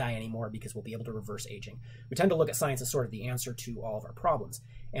just won't die anymore because we'll be able to reverse aging. We tend to look at science as sort of the answer to all of our problems.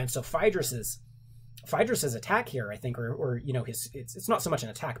 And so Phaedrus's attack here, I think, or it's not so much an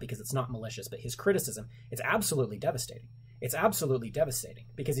attack because it's not malicious, but his criticism, it's absolutely devastating. It's absolutely devastating,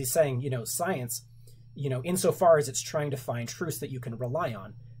 because he's saying, science, insofar as it's trying to find truths that you can rely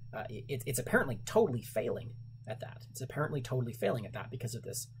on, it's apparently totally failing at that. It's apparently totally failing at that because of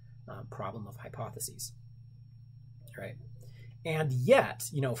this problem of hypotheses, right? And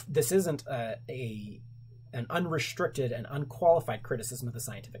yet, this isn't an unrestricted and unqualified criticism of the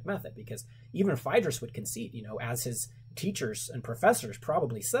scientific method, because even Phaedrus would concede, as his teachers and professors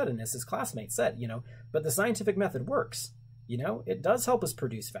probably said, and as his classmates said, but the scientific method works. It does help us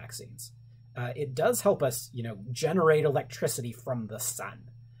produce vaccines. It does help us, generate electricity from the sun,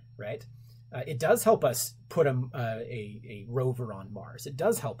 right? It does help us put a rover on Mars. It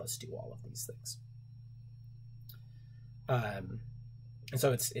does help us do all of these things. And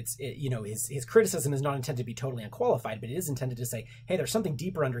so his criticism is not intended to be totally unqualified, but it is intended to say, hey, there's something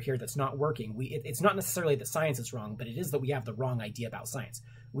deeper under here that's not working. It's not necessarily that science is wrong, but it is that we have the wrong idea about science.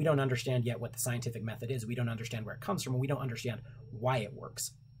 We don't understand yet what the scientific method is. We don't understand where it comes from, and we don't understand why it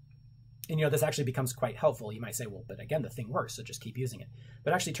works. And, this actually becomes quite helpful. You might say, well, but again, the thing works, so just keep using it.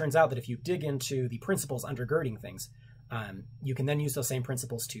 But it actually turns out that if you dig into the principles undergirding things, you can then use those same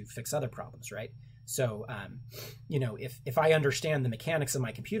principles to fix other problems, right? So, if I understand the mechanics of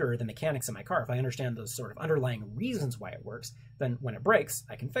my computer, or the mechanics of my car, if I understand those sort of underlying reasons why it works, then when it breaks,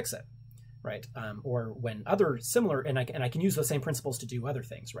 I can fix it, right? Or when other similar, and I can use those same principles to do other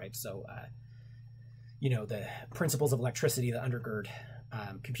things, right? So, the principles of electricity that undergird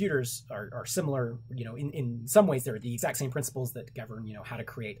computers are similar. In some ways, they're the exact same principles that govern, how to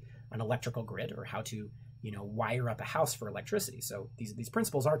create an electrical grid, or how to wire up a house for electricity. So these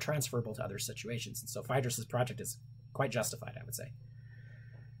principles are transferable to other situations. And so Phaedrus's project is quite justified, I would say.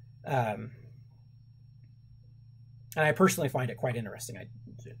 And I personally find it quite interesting. I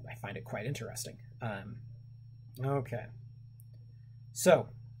find it quite interesting. Okay. So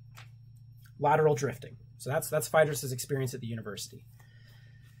lateral drifting. So that's Phaedrus's experience at the university.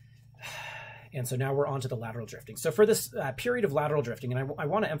 And so now we're on to the lateral drifting. So for this period of lateral drifting, and I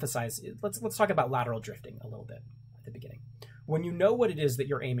want to emphasize, let's talk about lateral drifting a little bit at the beginning. When you know what it is that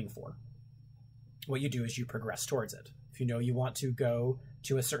you're aiming for, what you do is you progress towards it. If you know you want to go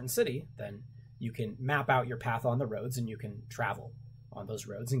to a certain city, then you can map out your path on the roads, and you can travel on those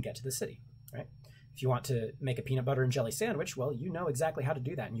roads and get to the city, right? If you want to make a peanut butter and jelly sandwich, well, you know exactly how to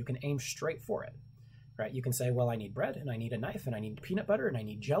do that, and you can aim straight for it, right? You can say, well, I need bread, and I need a knife, and I need peanut butter, and I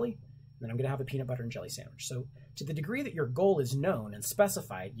need jelly, then I'm going to have a peanut butter and jelly sandwich. So to the degree that your goal is known and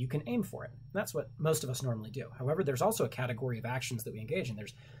specified, you can aim for it. That's what most of us normally do. However, there's also a category of actions that we engage in.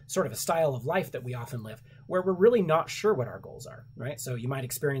 There's sort of a style of life that we often live where we're really not sure what our goals are, right? So you might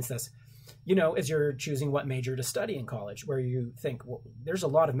experience this, as you're choosing what major to study in college, where you think, well, there's a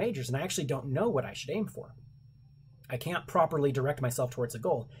lot of majors and I actually don't know what I should aim for. I can't properly direct myself towards a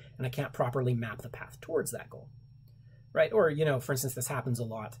goal, and I can't properly map the path towards that goal, right? Or, for instance, this happens a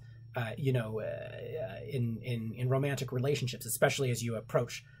lot in romantic relationships, especially as you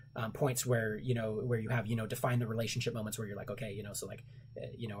approach points where, where you have, define the relationship moments where you're like, okay, so like,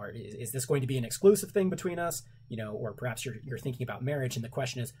 is this going to be an exclusive thing between us? Or perhaps you're thinking about marriage, and the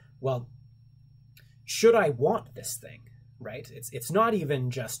question is, well, should I want this thing, right? It's not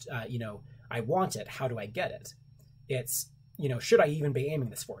even just, I want it, how do I get it? It's, should I even be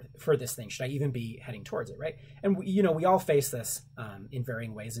aiming for this thing? Should I even be heading towards it, right? And, we all face this in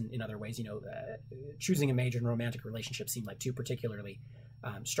varying ways. And in other ways, choosing a major and romantic relationship seem like two particularly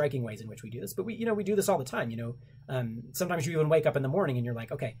striking ways in which we do this. But we do this all the time. Sometimes you even wake up in the morning and you're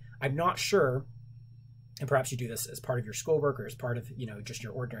like, okay, I'm not sure. And perhaps you do this as part of your schoolwork or as part of, just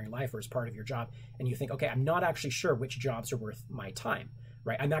your ordinary life or as part of your job. And you think, okay, I'm not actually sure which jobs are worth my time,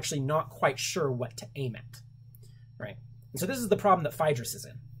 right? I'm actually not quite sure what to aim at, right? And so this is the problem that Phaedrus is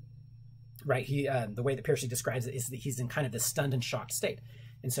in, right? The way that Phaedrus describes it is that he's in kind of this stunned and shocked state.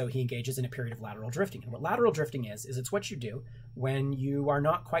 And so he engages in a period of lateral drifting. And what lateral drifting is it's what you do when you are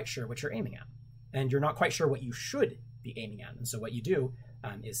not quite sure what you're aiming at. And you're not quite sure what you should be aiming at. And so what you do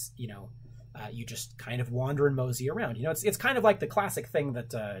is, you just kind of wander and mosey around. It's kind of like the classic thing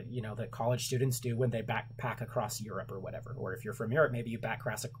that, that college students do when they backpack across Europe or whatever. Or if you're from Europe, maybe you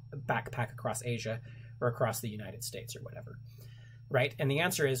backpack across Asia or across the United States or whatever, right? And the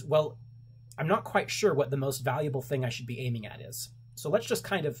answer is, well, I'm not quite sure what the most valuable thing I should be aiming at is. So let's just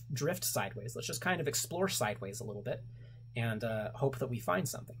kind of drift sideways. Let's just kind of explore sideways a little bit and hope that we find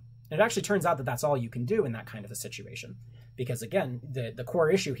something. And it actually turns out that that's all you can do in that kind of a situation. Because again, the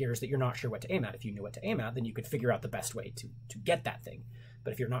core issue here is that you're not sure what to aim at. If you knew what to aim at, then you could figure out the best way to get that thing.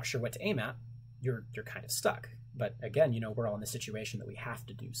 But if you're not sure what to aim at, you're kind of stuck. But again, we're all in the situation that we have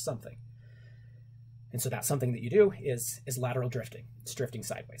to do something. And so that something that you do is lateral drifting. It's drifting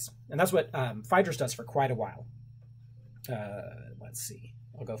sideways. And that's what Phaedrus does for quite a while. Let's see.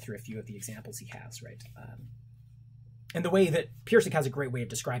 I'll go through a few of the examples he has, right? And the way that Phaedrus has a great way of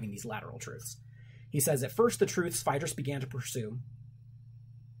describing these lateral truths. He says, at first the truths Phaedrus began to pursue.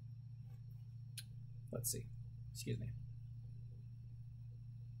 Let's see. Excuse me.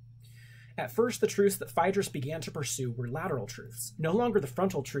 At first, the truths that Phaedrus began to pursue were lateral truths, no longer the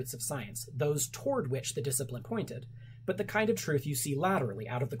frontal truths of science, those toward which the discipline pointed, but the kind of truth you see laterally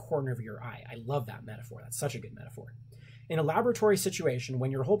out of the corner of your eye. I love that metaphor. That's such a good metaphor. In a laboratory situation,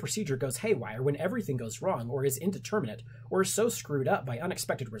 when your whole procedure goes haywire, when everything goes wrong or is indeterminate or is so screwed up by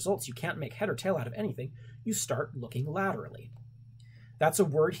unexpected results you can't make head or tail out of anything, you start looking laterally. That's a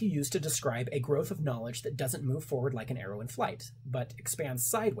word he used to describe a growth of knowledge that doesn't move forward like an arrow in flight, but expands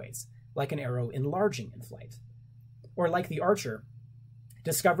sideways, like an arrow enlarging in flight. Or like the archer,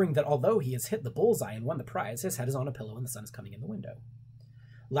 discovering that although he has hit the bullseye and won the prize, his head is on a pillow and the sun is coming in the window.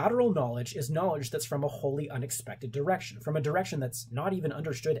 Lateral knowledge is knowledge that's from a wholly unexpected direction, from a direction that's not even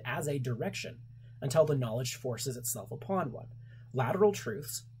understood as a direction until the knowledge forces itself upon one. Lateral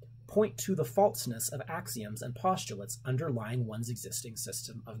truths point to the falseness of axioms and postulates underlying one's existing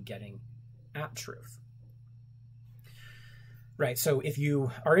system of getting at truth. Right, so if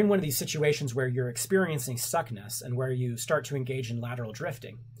you are in one of these situations where you're experiencing stuckness and where you start to engage in lateral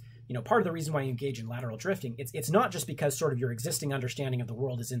drifting, part of the reason why you engage in lateral drifting, it's not just because sort of your existing understanding of the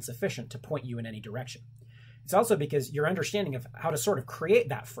world is insufficient to point you in any direction. It's also because your understanding of how to sort of create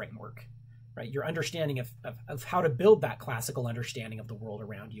that framework, right? Your understanding of how to build that classical understanding of the world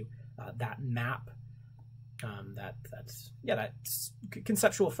around you, that map, that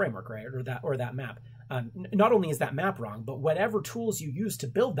conceptual framework, right? Or that map. Not only is that map wrong, but whatever tools you use to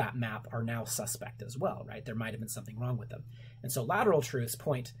build that map are now suspect as well, right? There might have been something wrong with them. And so lateral truths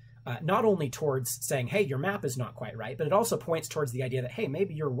point not only towards saying, hey, your map is not quite right, but it also points towards the idea that, hey,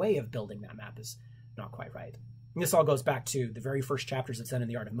 maybe your way of building that map is not quite right. And this all goes back to the very first chapters of Zen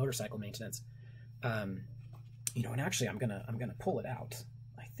and the Art of Motorcycle Maintenance. And actually I'm gonna pull it out.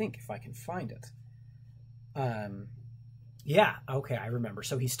 I think if I can find it. Yeah, okay, I remember.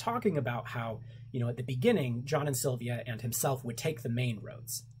 So he's talking about how, at the beginning, John and Sylvia and himself would take the main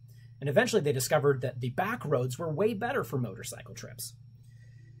roads. And eventually they discovered that the back roads were way better for motorcycle trips.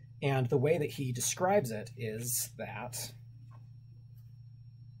 And the way that he describes it is that,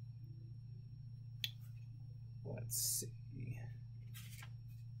 let's see.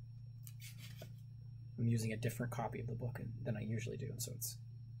 I'm using a different copy of the book than I usually do, and so it's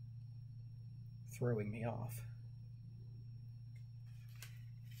throwing me off.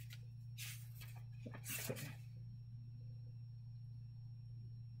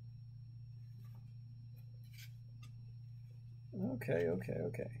 Okay.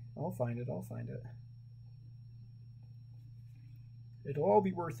 Okay. I'll find it. It'll all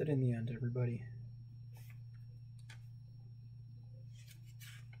be worth it in the end, everybody.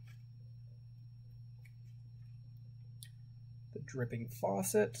 The dripping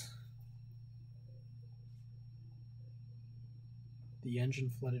faucet. The engine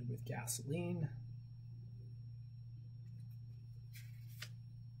flooded with gasoline.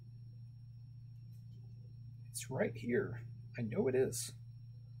 It's right here. I know it is.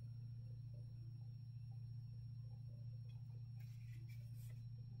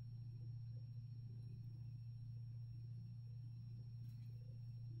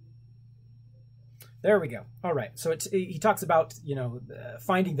 There we go. All right. So he talks about, you know,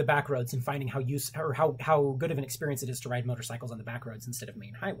 finding the back roads and finding how good of an experience it is to ride motorcycles on the back roads instead of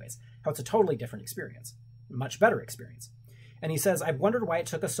main highways. How it's a totally different experience, much better experience. And he says, I've wondered why it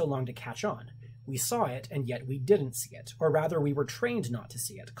took us so long to catch on. We saw it, and yet we didn't see it. Or rather, we were trained not to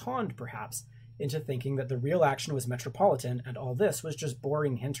see it, conned, perhaps, into thinking that the real action was metropolitan and all this was just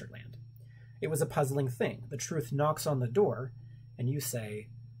boring hinterland. It was a puzzling thing. The truth knocks on the door, and you say,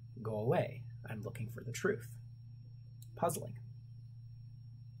 go away. I'm looking for the truth. Puzzling.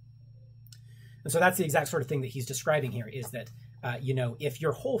 And so that's the exact sort of thing that he's describing here, is that, you know, if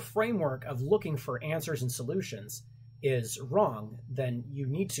your whole framework of looking for answers and solutions is wrong, then you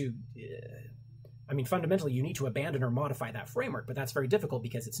need to, fundamentally you need to abandon or modify that framework. But that's very difficult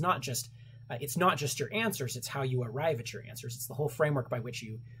because it's not just your answers, it's how you arrive at your answers. It's the whole framework by which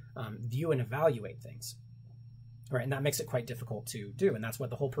you view and evaluate things. Right, and that makes it quite difficult to do. And that's what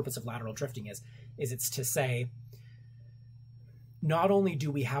the whole purpose of lateral drifting is it's to say, not only do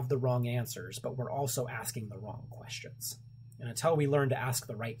we have the wrong answers, but we're also asking the wrong questions. And until we learn to ask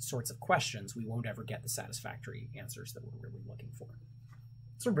the right sorts of questions, we won't ever get the satisfactory answers that we're really looking for.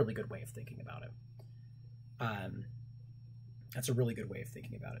 It's a really good way of thinking about it. That's a really good way of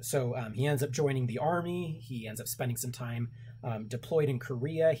thinking about it. So he ends up joining the army. He ends up spending some time deployed in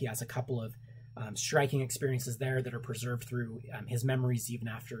Korea. He has a couple of striking experiences there that are preserved through his memories even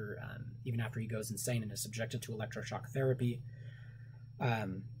after he goes insane and is subjected to electroshock therapy.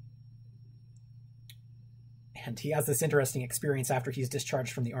 And he has this interesting experience after he's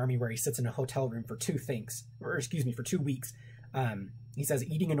discharged from the army where he sits in a hotel room for 2 weeks. He says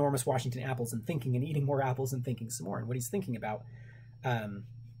eating enormous Washington apples and thinking, and eating more apples and thinking some more. And what he's thinking about,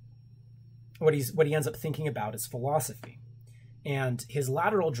 what he ends up thinking about is philosophy. And his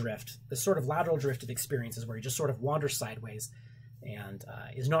lateral drift, the sort of lateral drift of experiences where he just sort of wanders sideways and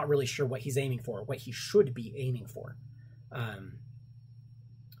is not really sure what he's aiming for, what he should be aiming for.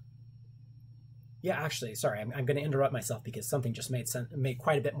 Yeah, actually, sorry, I'm going to interrupt myself because something just made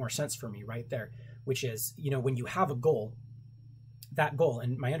quite a bit more sense for me right there, which is, you know, when you have a goal, that goal,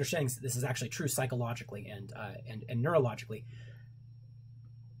 and my understanding is that this is actually true psychologically and neurologically,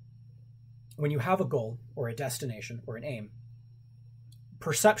 when you have a goal or a destination or an aim,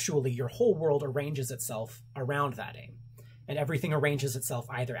 perceptually, your whole world arranges itself around that aim. And everything arranges itself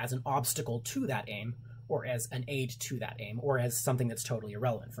either as an obstacle to that aim or as an aid to that aim or as something that's totally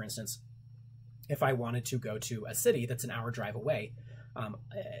irrelevant. For instance, if I wanted to go to a city that's an hour drive away,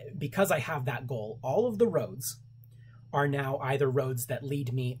 because I have that goal, all of the roads are now either roads that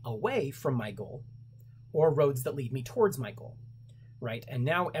lead me away from my goal or roads that lead me towards my goal, right? And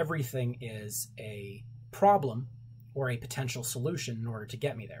now everything is a problem or a potential solution in order to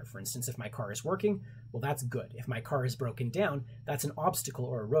get me there. For instance, if my car is working, well, that's good. If my car is broken down, that's an obstacle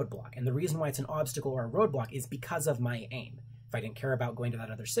or a roadblock. And the reason why it's an obstacle or a roadblock is because of my aim. If I didn't care about going to that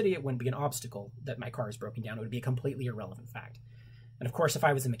other city, it wouldn't be an obstacle that my car is broken down. It would be a completely irrelevant fact. And of course, if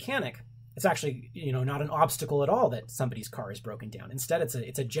I was a mechanic, it's actually, you know, not an obstacle at all that somebody's car is broken down. Instead,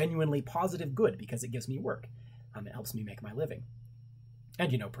 it's a genuinely positive good because it gives me work. It helps me make my living.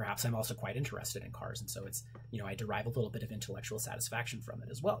 And, you know, perhaps I'm also quite interested in cars. And so it's, you know, I derive a little bit of intellectual satisfaction from it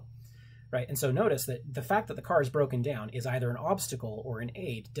as well. Right. And so notice that the fact that the car is broken down is either an obstacle or an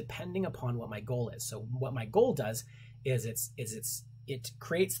aid, depending upon what my goal is. So what my goal does is it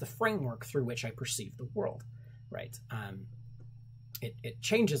creates the framework through which I perceive the world. Right. It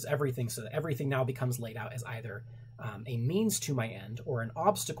changes everything so that everything now becomes laid out as either a means to my end or an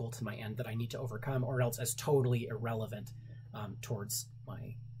obstacle to my end that I need to overcome, or else as totally irrelevant towards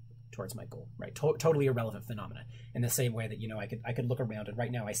my goal, right? Totally irrelevant phenomena. In the same way that, you know, I could look around and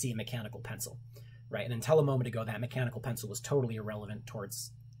right now I see a mechanical pencil, right? And until a moment ago, that mechanical pencil was totally irrelevant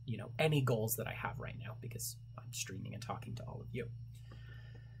towards, you know, any goals that I have right now because I'm streaming and talking to all of you.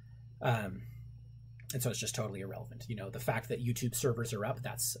 And so it's just totally irrelevant. You know, the fact that YouTube servers are up,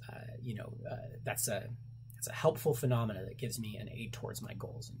 that's a helpful phenomena that gives me an aid towards my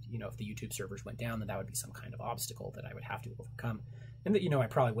goals. And, you know, if the YouTube servers went down, then that would be some kind of obstacle that I would have to overcome. And that, you know, I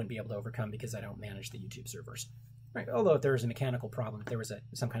probably wouldn't be able to overcome because I don't manage the YouTube servers. Right? Although if there was a mechanical problem, if there was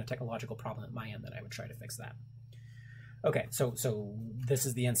some kind of technological problem at my end, then I would try to fix that. Okay, so this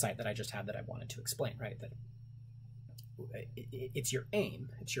is the insight that I just had that I wanted to explain, right? That it's your aim,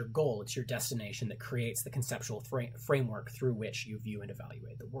 it's your goal, it's your destination that creates the conceptual framework through which you view and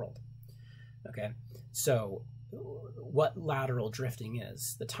evaluate the world. Okay, so what lateral drifting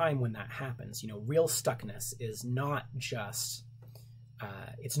is, the time when that happens, real stuckness is not just,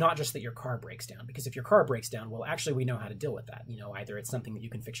 it's not just that your car breaks down, because if your car breaks down, well, actually we know how to deal with that. Either it's something that you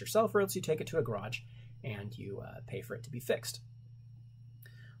can fix yourself, or else you take it to a garage and you pay for it to be fixed.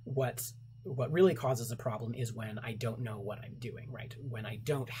 What really causes a problem is when I don't know what I'm doing, right? When I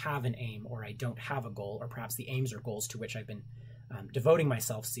don't have an aim, or I don't have a goal, or perhaps the aims or goals to which I've been devoting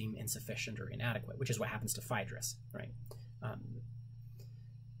myself seem insufficient or inadequate, which is what happens to Phaedrus, right?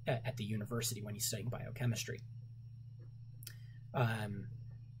 At the university when he's studying biochemistry. And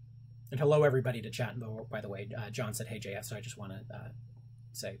hello everybody to chat, by the way. John said, hey JF, so I just want to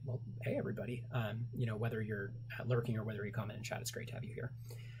say, well, hey everybody. Whether you're lurking or whether you comment in chat, it's great to have you here.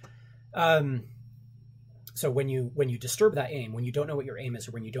 So when you disturb that aim, when you don't know what your aim is,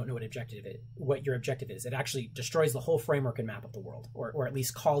 or when you don't know what your objective is, it actually destroys the whole framework and map of the world, or at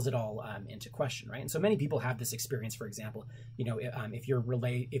least calls it all into question, right? And so many people have this experience. For example, if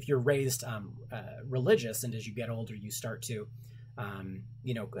you're raised religious, and as you get older, you start to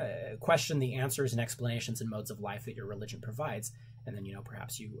question the answers and explanations and modes of life that your religion provides, and then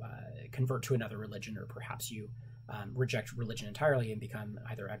perhaps you convert to another religion, or perhaps you reject religion entirely and become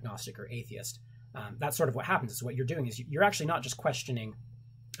either agnostic or atheist. That's sort of what happens. Is what you're doing is you're actually not just questioning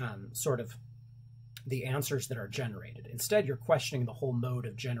sort of the answers that are generated. Instead, you're questioning the whole mode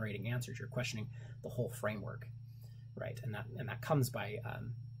of generating answers. You're questioning the whole framework, right? And that comes by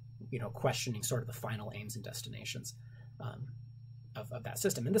questioning sort of the final aims and destinations of that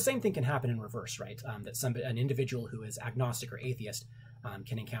system. And the same thing can happen in reverse, right? That an individual who is agnostic or atheist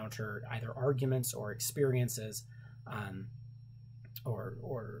can encounter either arguments or experiences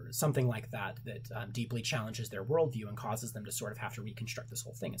or something like that deeply challenges their worldview and causes them to sort of have to reconstruct this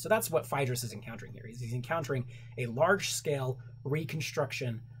whole thing. And so that's what Phaedrus is encountering here. He's encountering a large-scale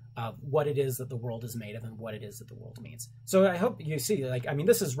reconstruction of what it is that the world is made of and what it is that the world means. So I hope you see,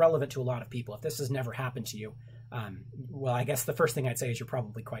 this is relevant to a lot of people. If this has never happened to you, well, I guess the first thing I'd say is you're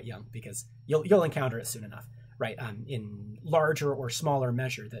probably quite young, because you'll encounter it soon enough, right? In larger or smaller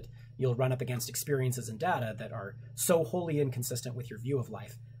measure, that you'll run up against experiences and data that are so wholly inconsistent with your view of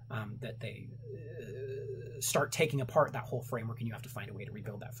life that they start taking apart that whole framework, and you have to find a way to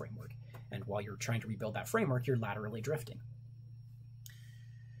rebuild that framework. And while you're trying to rebuild that framework, you're laterally drifting.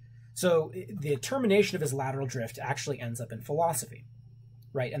 So the termination of his lateral drift actually ends up in philosophy,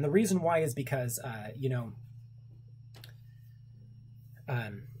 right? And the reason why is because,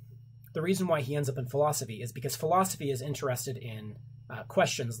 the reason why he ends up in philosophy is because philosophy is interested in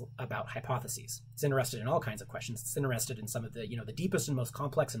questions about hypotheses. It's interested in all kinds of questions. It's interested in some of the, the deepest and most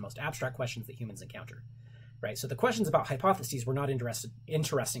complex and most abstract questions that humans encounter, right? So the questions about hypotheses were not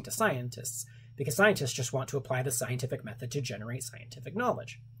interesting to scientists, because scientists just want to apply the scientific method to generate scientific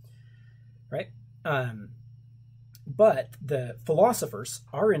knowledge, right? But the philosophers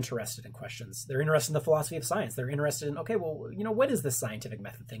are interested in questions. They're interested in the philosophy of science. They're interested in, okay, well, what is this scientific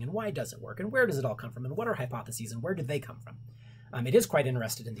method thing, and why does it work, and where does it all come from, and what are hypotheses, and where did they come from? It is quite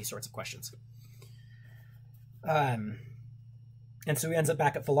interested in these sorts of questions. And so he ends up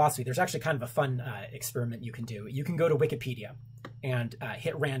back at philosophy. There's actually kind of a fun experiment you can do. You can go to Wikipedia and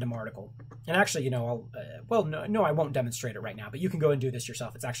hit random article. And actually, no, I won't demonstrate it right now, but you can go and do this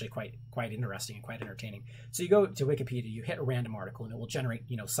yourself. It's actually quite interesting and quite entertaining. So you go to Wikipedia, you hit a random article, and it will generate,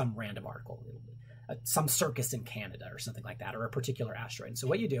 some random article, some circus in Canada or something like that, or a particular asteroid. And so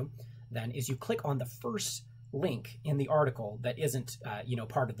what you do then is you click on the first link in the article that isn't,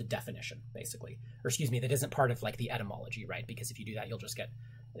 part of the definition, basically, or excuse me, that isn't part of the etymology, right? Because if you do that, you'll just get,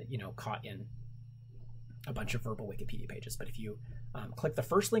 caught in a bunch of verbal Wikipedia pages. But if you click the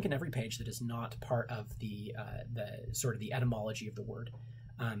first link in every page that is not part of the sort of the etymology of the word,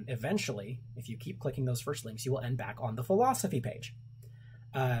 eventually, if you keep clicking those first links, you will end back on the philosophy page.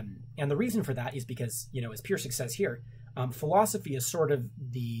 And the reason for that is because, as Pierce says here, philosophy is sort of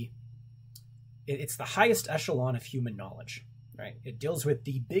it's the highest echelon of human knowledge, right? It deals with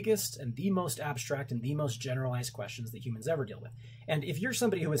the biggest and the most abstract and the most generalized questions that humans ever deal with. And if you're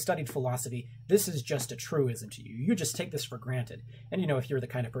somebody who has studied philosophy, this is just a truism to you. You just take this for granted. And, if you're the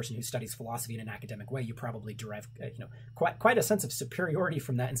kind of person who studies philosophy in an academic way, you probably derive, quite a sense of superiority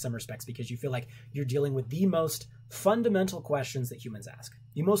from that in some respects, because you feel like you're dealing with the most fundamental questions that humans ask,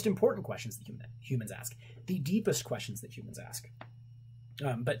 the most important questions that humans ask, the deepest questions that humans ask.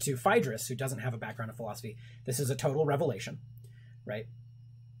 But to Phaedrus, who doesn't have a background in philosophy, this is a total revelation, right?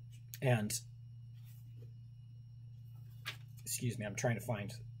 And, excuse me, I'm trying to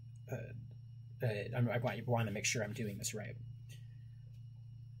find I want to make sure I'm doing this right.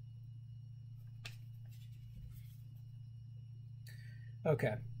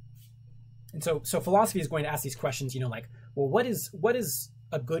 Okay. And so philosophy is going to ask these questions, like, well, what is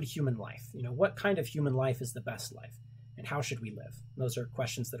a good human life? What kind of human life is the best life? And how should we live? Those are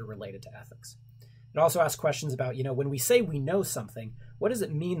questions that are related to ethics. It also asks questions about, when we say we know something, what does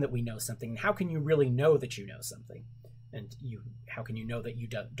it mean that we know something? And how can you really know that you know something? And how can you know that you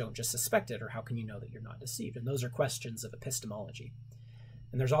don't just suspect it? Or how can you know that you're not deceived? And those are questions of epistemology.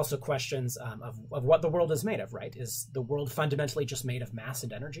 And there's also questions of what the world is made of, right? Is the world fundamentally just made of mass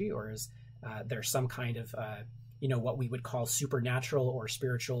and energy? Or is there some kind of, what we would call supernatural or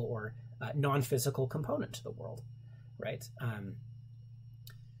spiritual or non-physical component to the world, right?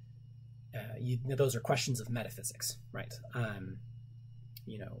 Those are questions of metaphysics, right?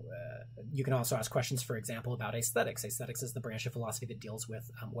 You can also ask questions, for example, about aesthetics. Aesthetics is the branch of philosophy that deals with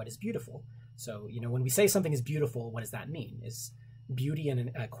what is beautiful. So, when we say something is beautiful, what does that mean? Is beauty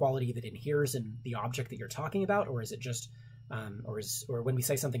a quality that inheres in the object that you're talking about, or is it just, or when we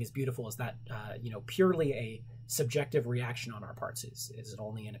say something is beautiful, is that purely a subjective reaction on our parts? Is it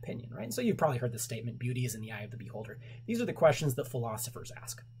only an opinion, right? And so you've probably heard the statement, "Beauty is in the eye of the beholder." These are the questions that philosophers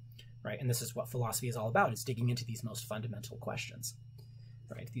ask, right? And this is what philosophy is all about: is digging into these most fundamental questions,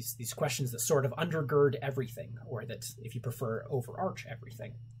 right? These questions that sort of undergird everything, or that, if you prefer, overarch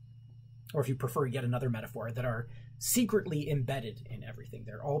everything, or if you prefer yet another metaphor, that are secretly embedded in everything.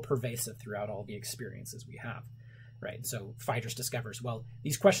 They're all pervasive throughout all the experiences we have, right? So Phaedrus discovers, well,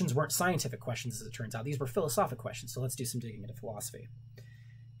 these questions weren't scientific questions, as it turns out. These were philosophic questions. So let's do some digging into philosophy.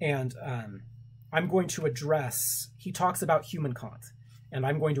 And I'm going to address, he talks about human Kant, and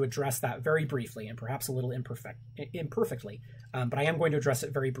I'm going to address that very briefly, and perhaps a little imperfectly, but I am going to address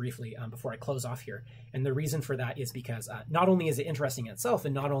it very briefly before I close off here. And the reason for that is because not only is it interesting in itself,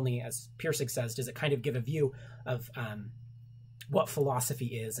 and not only, as Pirsig says, does it kind of give a view of what philosophy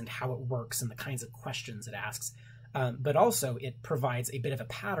is and how it works and the kinds of questions it asks, but also it provides a bit of a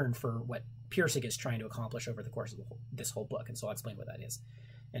pattern for what Pirsig is trying to accomplish over the course of this whole book. And so I'll explain what that is.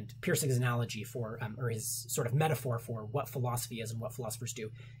 And Pirsig's analogy for, or his sort of metaphor for what philosophy is and what philosophers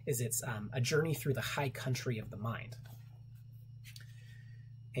do, is it's a journey through the high country of the mind.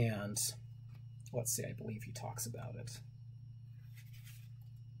 And let's see, I believe he talks about it.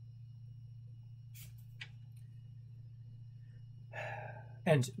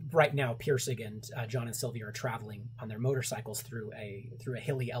 And right now, Pirsig and John and Sylvia are traveling on their motorcycles through a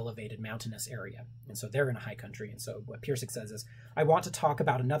hilly, elevated, mountainous area. And so they're in a high country. And so what Pirsig says is, I want to talk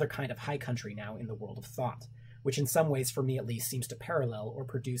about another kind of high country now in the world of thought, which in some ways, for me at least, seems to parallel or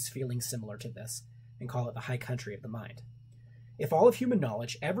produce feelings similar to this, and call it the high country of the mind. If all of human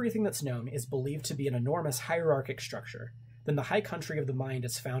knowledge, everything that's known, is believed to be an enormous hierarchic structure, then the high country of the mind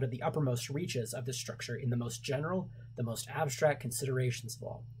is found at the uppermost reaches of this structure in the most general, the most abstract considerations of all.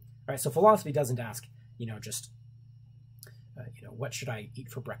 All right, so philosophy doesn't ask, just, what should I eat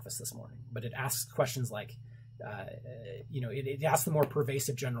for breakfast this morning? But it asks questions like, it asks the more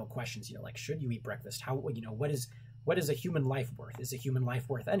pervasive general questions, like, should you eat breakfast? How, what is a human life worth? Is a human life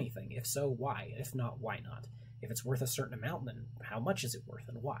worth anything? If so, why? If not, why not? If it's worth a certain amount, then how much is it worth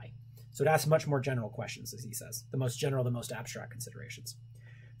and why? So it asks much more general questions, as he says, the most general, the most abstract considerations.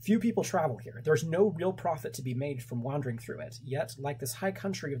 Few people travel here. There's no real profit to be made from wandering through it, yet, like this high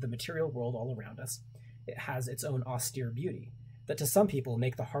country of the material world all around us, it has its own austere beauty, that to some people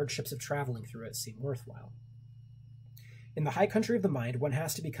make the hardships of traveling through it seem worthwhile. In the high country of the mind, one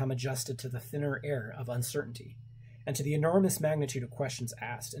has to become adjusted to the thinner air of uncertainty, and to the enormous magnitude of questions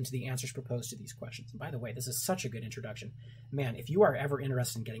asked, and to the answers proposed to these questions. And by the way, this is such a good introduction. Man, if you are ever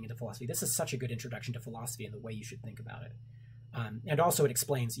interested in getting into philosophy, this is such a good introduction to philosophy and the way you should think about it. And also it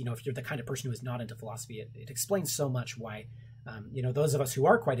explains, if you're the kind of person who is not into philosophy, it explains so much why, those of us who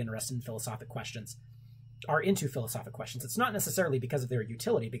are quite interested in philosophic questions are into philosophic questions. It's not necessarily because of their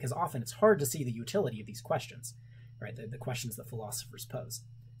utility, because often it's hard to see the utility of these questions, right? The questions that philosophers pose.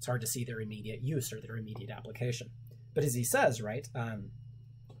 It's hard to see their immediate use or their immediate application. But as he says, right,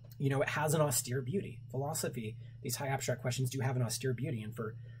 it has an austere beauty. Philosophy, these high abstract questions do have an austere beauty, and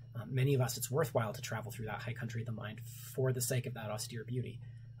for many of us, it's worthwhile to travel through that high country of the mind for the sake of that austere beauty,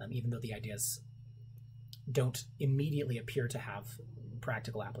 even though the ideas don't immediately appear to have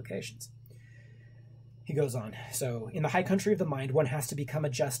practical applications. He goes on, so in the high country of the mind, one has to become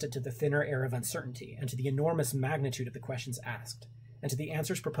adjusted to the thinner air of uncertainty and to the enormous magnitude of the questions asked, and to the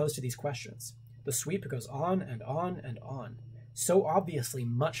answers proposed to these questions. The sweep goes on and on and on, so obviously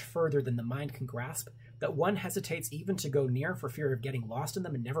much further than the mind can grasp that one hesitates even to go near for fear of getting lost in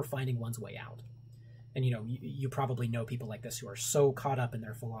them and never finding one's way out. And you probably know people like this who are so caught up in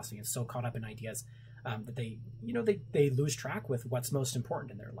their philosophy and so caught up in ideas that they lose track with what's most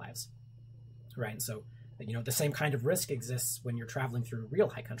important in their lives, right? And so the same kind of risk exists when you're traveling through real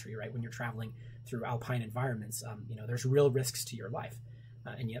high country, right? When you're traveling through alpine environments, there's real risks to your life,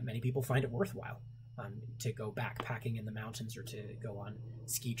 and yet many people find it worthwhile to go backpacking in the mountains, or to go on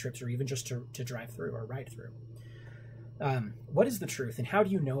ski trips, or even just to drive through or ride through. What is the truth, and how do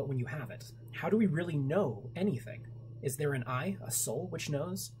you know it when you have it? How do we really know anything? Is there an I, a soul, which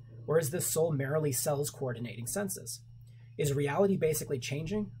knows? Or is this soul merely cells coordinating senses? Is reality basically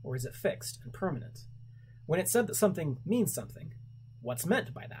changing, or is it fixed and permanent? When it's said that something means something, what's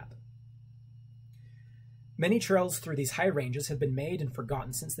meant by that? Many trails through these high ranges have been made and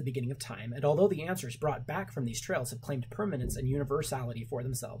forgotten since the beginning of time, and although the answers brought back from these trails have claimed permanence and universality for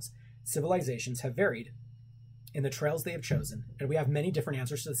themselves, civilizations have varied in the trails they have chosen, and we have many different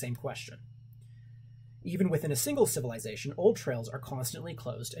answers to the same question. Even within a single civilization, old trails are constantly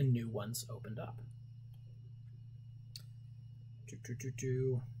closed and new ones opened up.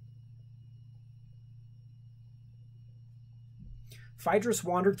 Phaedrus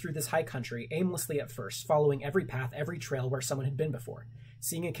wandered through this high country aimlessly at first, following every path, every trail where someone had been before,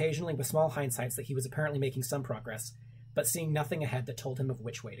 seeing occasionally with small hindsights that he was apparently making some progress, but seeing nothing ahead that told him of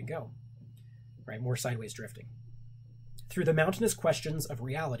which way to go. Right, more sideways drifting. Through the mountainous questions of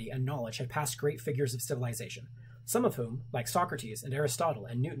reality and knowledge had passed great figures of civilization, some of whom, like Socrates and Aristotle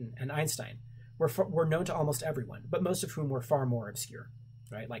and Newton and Einstein, were known to almost everyone, but most of whom were far more obscure,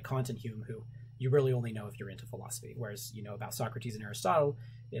 right? Like Kant and Hume, who you really only know if you're into philosophy, whereas you know about Socrates and Aristotle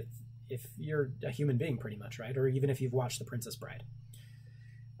if you're a human being, pretty much, right? Or even if you've watched The Princess Bride.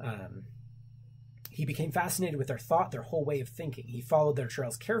 He became fascinated with their thought, their whole way of thinking. He followed their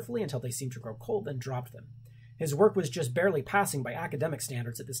trails carefully until they seemed to grow cold, then dropped them. His work was just barely passing by academic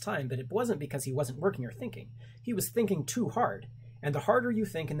standards at this time, but it wasn't because he wasn't working or thinking. He was thinking too hard, and the harder you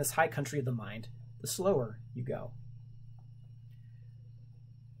think in this high country of the mind, the slower you go.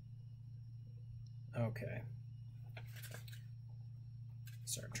 Okay.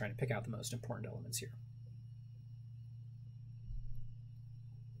 Sorry, I'm trying to pick out the most important elements here.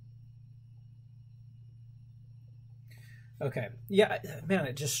 Okay, yeah, man,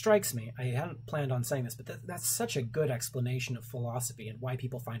 it just strikes me. I hadn't planned on saying this, but that's such a good explanation of philosophy and why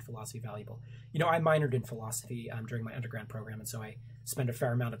people find philosophy valuable. I minored in philosophy during my undergrad program, and so I spent a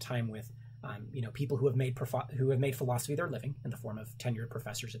fair amount of time with, people who have made philosophy their living in the form of tenured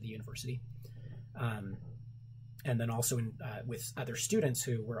professors at the university, and then also with other students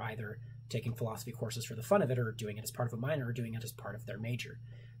who were either taking philosophy courses for the fun of it, or doing it as part of a minor, or doing it as part of their major,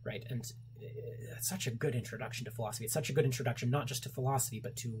 right? And it's such a good introduction to philosophy. It's such a good introduction not just to philosophy,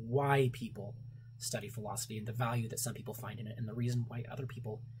 but to why people study philosophy and the value that some people find in it and the reason why other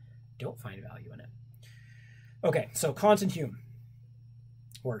people don't find value in it. Okay, so Kant and Hume,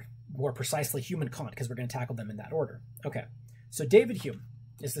 or more precisely Hume and Kant, because we're going to tackle them in that order. Okay, so David Hume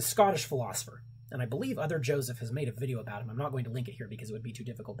is the Scottish philosopher, and I believe Other Joseph has made a video about him. I'm not going to link it here because it would be too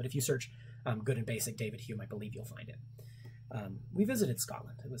difficult, but if you search good and basic David Hume, I believe you'll find it. We visited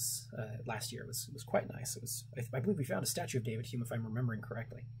Scotland. It was last year. It was quite nice. It was. I believe we found a statue of David Hume, if I'm remembering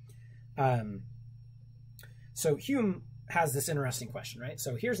correctly. So Hume has this interesting question, right?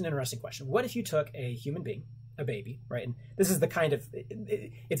 So here's an interesting question: what if you took a human being, a baby, right? And this is the kind of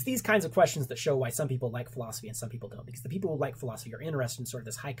it's these kinds of questions that show why some people like philosophy and some people don't, because the people who like philosophy are interested in sort of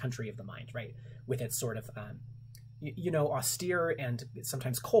this high country of the mind, right? With its sort of austere and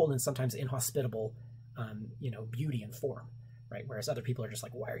sometimes cold and sometimes inhospitable, beauty and form. Right, whereas other people are just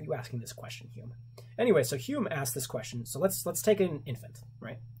like, why are you asking this question, Hume? Anyway, so Hume asked this question. So let's take an infant,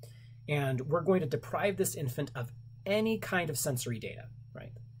 right? And we're going to deprive this infant of any kind of sensory data,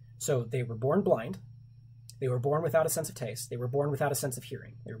 right? So they were born blind. They were born without a sense of taste. They were born without a sense of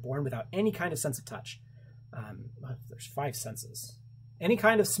hearing. They were born without any kind of sense of touch. There's 5 senses. Any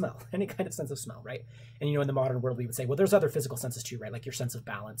kind of smell, any kind of sense of smell, right? And, in the modern world, we would say, well, there's other physical senses too, right? Like your sense of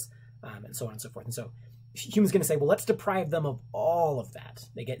balance, and so on and so forth. And so Hume's going to say, well, let's deprive them of all of that.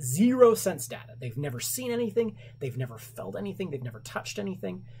 They get 0 sense data. They've never seen anything. They've never felt anything. They've never touched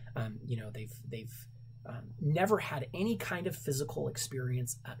anything. They've never had any kind of physical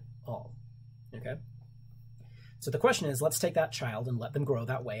experience at all. Okay? So the question is, let's take that child and let them grow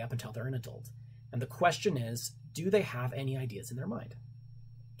that way up until they're an adult. And the question is, do they have any ideas in their mind?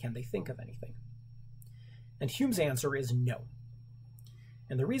 Can they think of anything? And Hume's answer is no.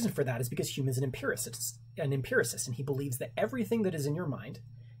 And the reason for that is because Hume is an empiricist, and he believes that everything that is in your mind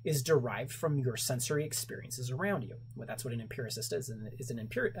is derived from your sensory experiences around you. Well, that's what an empiricist is. And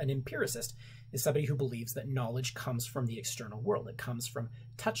an empiricist is somebody who believes that knowledge comes from the external world. It comes from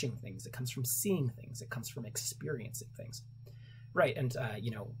touching things. It comes from seeing things. It comes from experiencing things. Right, and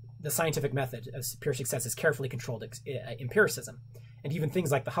the scientific method, as Pirsig says, is carefully controlled empiricism. And even things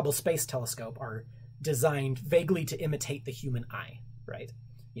like the Hubble Space Telescope are designed vaguely to imitate the human eye, right?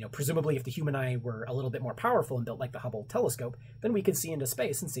 Presumably if the human eye were a little bit more powerful and built like the Hubble telescope, then we could see into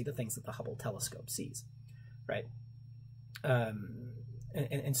space and see the things that the Hubble telescope sees, right?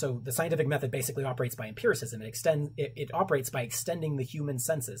 And so the scientific method basically operates by empiricism. It operates by extending the human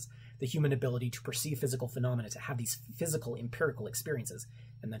senses, the human ability to perceive physical phenomena, to have these physical empirical experiences,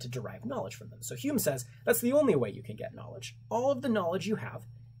 and then to derive knowledge from them. So Hume says that's the only way you can get knowledge. All of the knowledge you have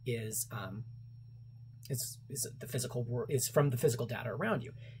is the physical world, is from the physical data around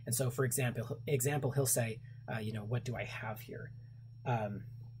you. And so, for example, he'll say, what do I have here?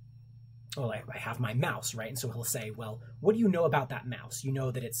 Well, I have my mouse, right? And so he'll say, well, what do you know about that mouse? You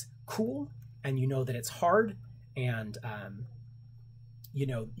know that it's cool, and you know that it's hard, and you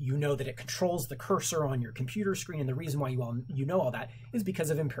know that it controls the cursor on your computer screen. And the reason why you know all that is because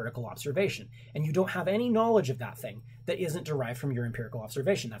of empirical observation. And you don't have any knowledge of that thing that isn't derived from your empirical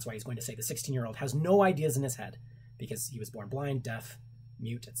observation. That's why he's going to say the 16-year-old has no ideas in his head because he was born blind, deaf,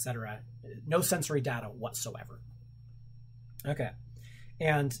 mute, etc. No sensory data whatsoever. Okay.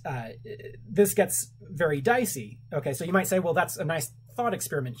 And this gets very dicey. Okay, so you might say, well, that's a nice thought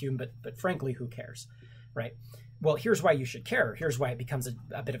experiment, Hume, but frankly, who cares, right? Well, here's why you should care. Here's why it becomes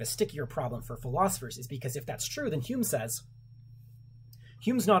a bit of a stickier problem for philosophers, is because if that's true, then Hume's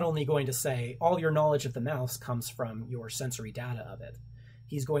not only going to say all your knowledge of the mouse comes from your sensory data of it.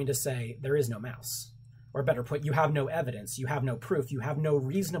 He's going to say there is no mouse. Or better put, you have no evidence, you have no proof, you have no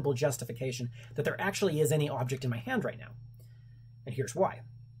reasonable justification that there actually is any object in my hand right now. And here's why.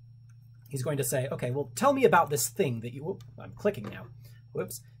 He's going to say, okay, well, tell me about this thing that you... I'm clicking now.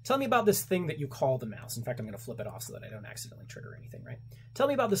 Whoops. Tell me about this thing that you call the mouse. In fact, I'm going to flip it off so that I don't accidentally trigger anything, right? Tell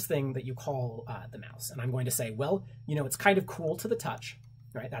me about this thing that you call the mouse. And I'm going to say, well, it's kind of cool to the touch,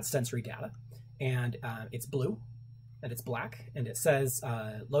 right? That's sensory data. And it's blue, and it's black, and it says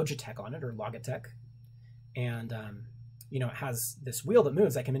Logitech on it, or Logitech. And, it has this wheel that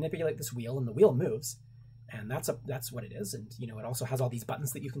moves. I can manipulate this wheel, and the wheel moves. And that's what it is. And, it also has all these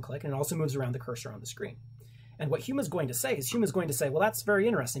buttons that you can click, and it also moves around the cursor on the screen. And what Hume is going to say is well, that's very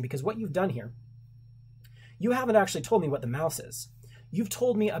interesting, because what you've done here, you haven't actually told me what the mouse is. You've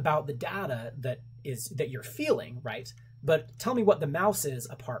told me about the data that you're feeling, right? But tell me what the mouse is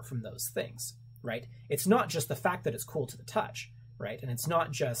apart from those things, right? It's not just the fact that it's cool to the touch, right? And it's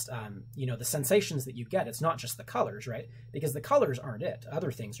not just, the sensations that you get. It's not just the colors, right? Because the colors aren't it.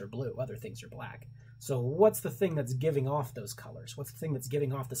 Other things are blue. Other things are black. So what's the thing that's giving off those colors? What's the thing that's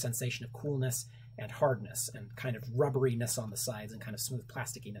giving off the sensation of coolness and hardness and kind of rubberiness on the sides and kind of smooth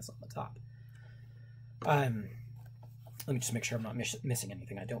plasticiness on the top? Let me just make sure I'm not missing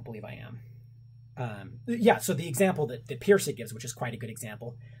anything. I don't believe I am. Yeah, so the example that Pirsig gives, which is quite a good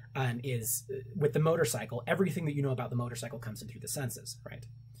example, is with the motorcycle. Everything that you know about the motorcycle comes in through the senses, right?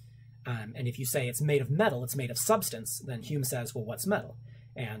 And if you say it's made of metal, it's made of substance, then Hume says, well, what's metal?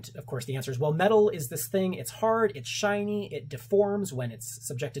 And of course the answer is, well, metal is this thing, it's hard, it's shiny, it deforms when it's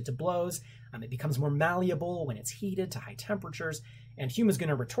subjected to blows, it becomes more malleable when it's heated to high temperatures. And Hume is going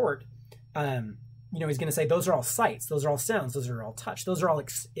to retort, he's going to say those are all sights, those are all sounds, those are all touch, those are all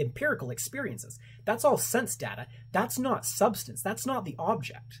empirical experiences. That's all sense data. That's not substance. That's not the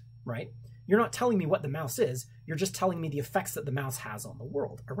object, right? You're not telling me what the mouse is. You're just telling me the effects that the mouse has on the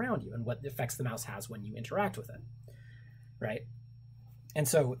world around you and what effects the mouse has when you interact with it, right? And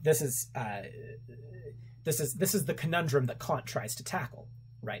so this is the conundrum that Kant tries to tackle,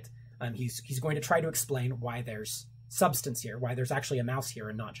 right? He's going to try to explain why there's substance here, why there's actually a mouse here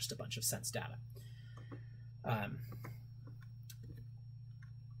and not just a bunch of sense data.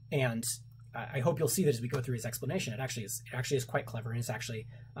 And I hope you'll see that as we go through his explanation. It actually is quite clever, and it actually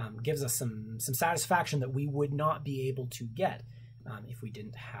gives us some satisfaction that we would not be able to get if we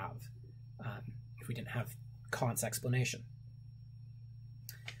didn't have Kant's explanation.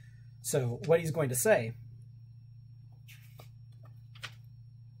 So what he's going to say,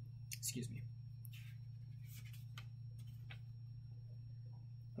 excuse me.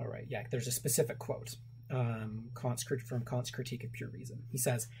 All right, yeah, there's a specific quote from Kant's Critique of Pure Reason. He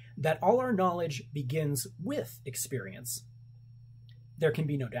says, that all our knowledge begins with experience, there can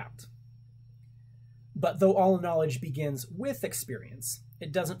be no doubt. But though all knowledge begins with experience,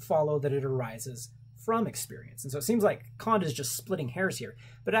 it doesn't follow that it arises from experience. And so it seems like Kant is just splitting hairs here,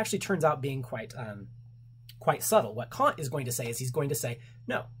 but it actually turns out being quite quite subtle. What Kant is going to say is he's going to say,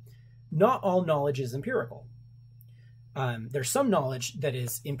 no, not all knowledge is empirical. There's some knowledge that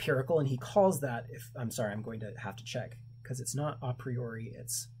is empirical, and he calls that, I'm sorry, I'm going to have to check, because it's not a priori,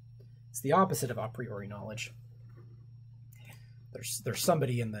 it's the opposite of a priori knowledge. There's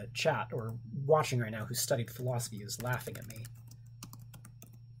somebody in the chat or watching right now who studied philosophy who's laughing at me.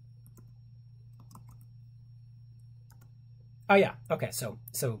 Oh yeah, okay, so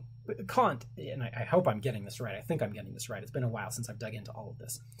Kant, and I hope I'm getting this right, I think I'm getting this right, it's been a while since I've dug into all of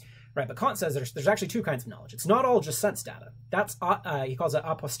this. Right, but Kant says there's actually two kinds of knowledge. It's not all just sense data. That's he calls it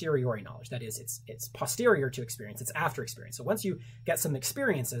a posteriori knowledge. That is, it's posterior to experience. It's after experience. So once you get some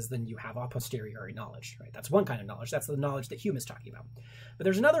experiences, then you have a posteriori knowledge. Right, that's one kind of knowledge. That's the knowledge that Hume is talking about. But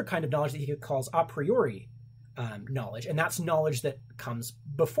there's another kind of knowledge that he calls a priori knowledge, and that's knowledge that comes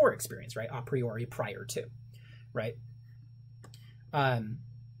before experience. Right, a priori, prior to. Right. And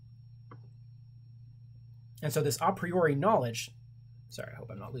so this a priori knowledge. Sorry, I hope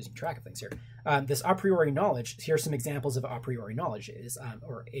I'm not losing track of things here. This a priori knowledge, here's some examples of a priori knowledge, is,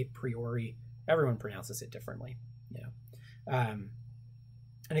 or a priori, everyone pronounces it differently. You know, an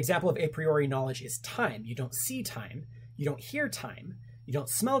example of a priori knowledge is time. You don't see time, you don't hear time, you don't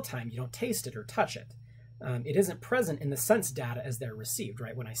smell time, you don't taste it or touch it. It isn't present in the sense data as they're received,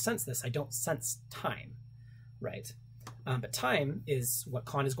 right? When I sense this, I don't sense time, right? But time is what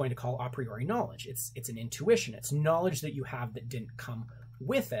Kant is going to call a priori knowledge. It's an intuition. It's knowledge that you have that didn't come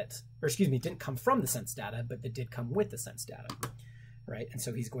with it, or excuse me, didn't come from the sense data, but that did come with the sense data, right? And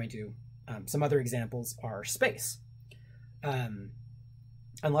so he's going to, some other examples are space.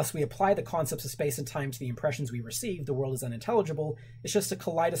 Unless we apply the concepts of space and time to the impressions we receive, the world is unintelligible. It's just a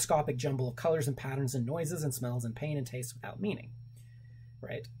kaleidoscopic jumble of colors and patterns and noises and smells and pain and tastes without meaning,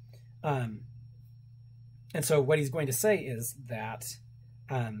 right? And so what he's going to say is that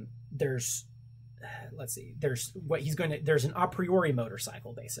there's an a priori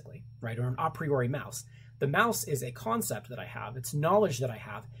motorcycle, basically, right? Or an a priori mouse. The mouse is a concept that I have. It's knowledge that I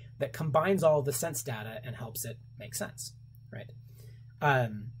have that combines all of the sense data and helps it make sense, right?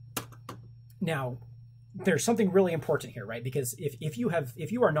 Now, there's something really important here, right? Because if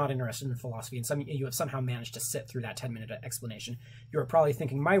you are not interested in philosophy and you have somehow managed to sit through that 10-minute explanation, you're probably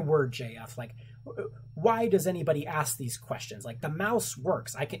thinking, my word, JF, like, why does anybody ask these questions? Like, the mouse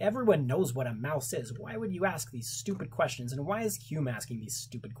works. Everyone knows what a mouse is. Why would you ask these stupid questions? And why is Hume asking these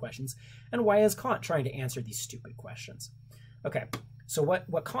stupid questions? And why is Kant trying to answer these stupid questions? Okay, so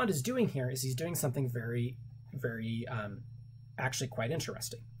what Kant is doing here is he's doing something very, very, actually quite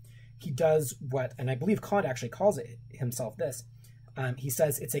interesting. He does what, and I believe Kant actually calls it himself this. He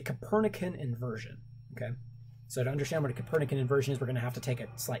says it's a Copernican inversion, okay? So to understand what a Copernican inversion is, we're going to have to take a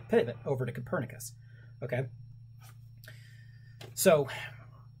slight pivot over to Copernicus, okay? So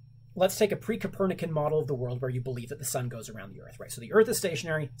let's take a pre-Copernican model of the world where you believe that the sun goes around the earth, right? So the earth is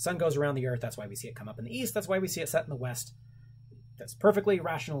stationary, sun goes around the earth, that's why we see it come up in the east, that's why we see it set in the west. That's perfectly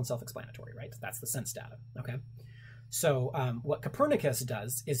rational and self-explanatory, right? That's the sense data, okay? So what Copernicus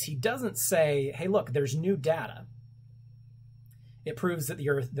does is he doesn't say, hey, look, there's new data. It proves that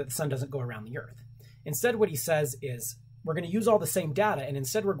the sun doesn't go around the earth. Instead, what he says is, we're going to use all the same data, and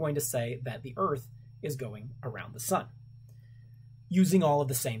instead we're going to say that the earth is going around the sun, using all of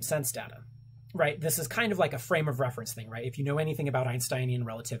the same sense data, right? This is kind of like a frame of reference thing, right? If you know anything about Einsteinian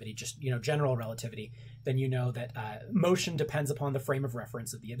relativity, just, general relativity, then you know that motion depends upon the frame of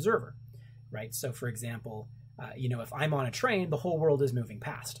reference of the observer, right? So for example, if I'm on a train, the whole world is moving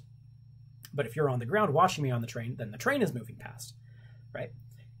past. But if you're on the ground watching me on the train, then the train is moving past, right?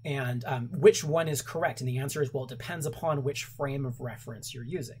 And which one is correct? And the answer is, well, it depends upon which frame of reference you're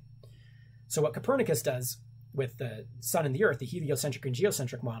using. So what Copernicus does with the sun and the earth, the heliocentric and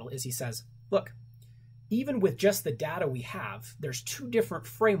geocentric model, is he says, look, even with just the data we have, there's two different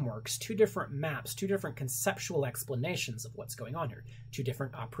frameworks, two different maps, two different conceptual explanations of what's going on here, two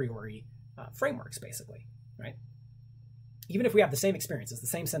different a priori frameworks, basically, right? Even if we have the same experiences, the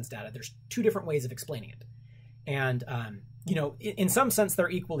same sense data, there's two different ways of explaining it. And, in some sense, they're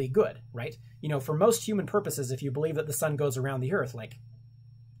equally good, right? For most human purposes, if you believe that the sun goes around the earth, like,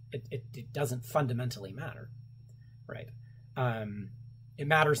 it doesn't fundamentally matter, right? It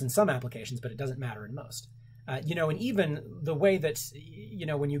matters in some applications, but it doesn't matter in most. And even the way that,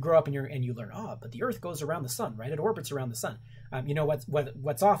 when you grow up and you learn, but the earth goes around the sun, right? It orbits around the sun.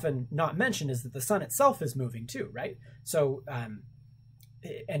 What's often not mentioned is that the sun itself is moving too, right? So,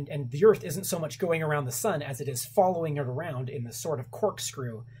 and the earth isn't so much going around the sun as it is following it around in this sort of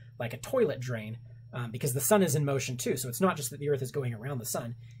corkscrew, like a toilet drain, because the sun is in motion too. So it's not just that the earth is going around the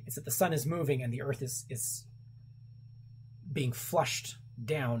sun, it's that the sun is moving and the earth is being flushed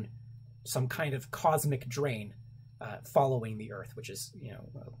down some kind of cosmic drain following the Earth, which is,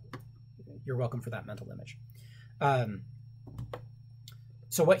 you're welcome for that mental image.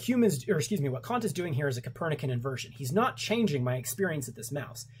 So what what Kant is doing here is a Copernican inversion. He's not changing my experience of this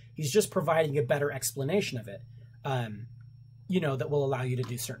mouse. He's just providing a better explanation of it, that will allow you to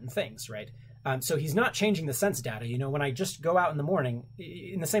do certain things, right? So he's not changing the sense data. When I just go out in the morning,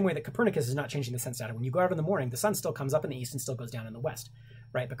 in the same way that Copernicus is not changing the sense data, when you go out in the morning, the sun still comes up in the east and still goes down in the west,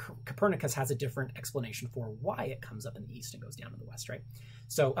 right? But Copernicus has a different explanation for why it comes up in the east and goes down in the west, right?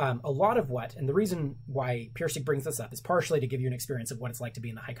 So a lot of and the reason why Pirsig brings this up is partially to give you an experience of what it's like to be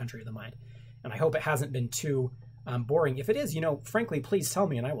in the high country of the mind. And I hope it hasn't been too boring. If it is, frankly, please tell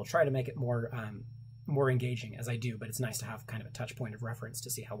me, and I will try to make it more engaging as I do, but it's nice to have kind of a touch point of reference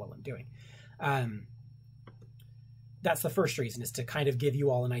to see how well I'm doing. That's the first reason, is to kind of give you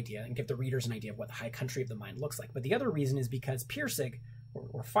all an idea and give the readers an idea of what the high country of the mind looks like. But the other reason is because Pirsig,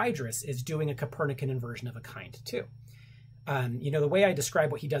 or Phaedrus, is doing a Copernican inversion of a kind too. The way I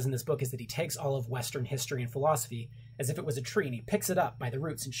describe what he does in this book is that he takes all of Western history and philosophy as if it was a tree, and he picks it up by the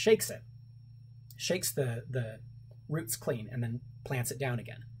roots and shakes the roots clean, and then plants it down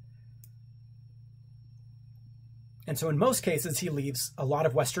again. And so in most cases, he leaves a lot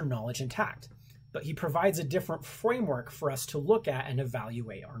of Western knowledge intact, but he provides a different framework for us to look at and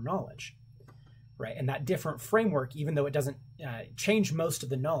evaluate our knowledge, right? And that different framework, even though it doesn't change most of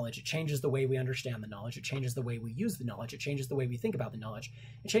the knowledge, it changes the way we understand the knowledge, it changes the way we use the knowledge, it changes the way we think about the knowledge,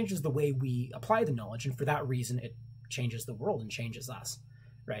 it changes the way we apply the knowledge, and for that reason, it changes the world and changes us,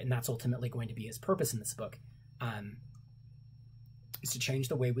 right? And that's ultimately going to be his purpose in this book, is to change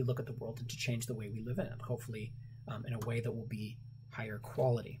the way we look at the world and to change the way we live in it, hopefully in a way that will be higher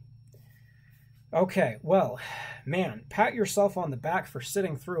quality. Okay, well, man, pat yourself on the back for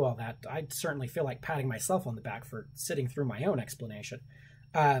sitting through all that. I certainly feel like patting myself on the back for sitting through my own explanation.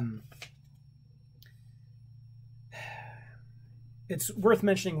 It's worth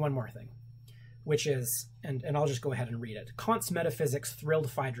mentioning one more thing, which is, and I'll just go ahead and read it. Kant's metaphysics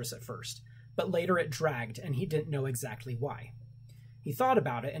thrilled Phaedrus at first, but later it dragged, and he didn't know exactly why. He thought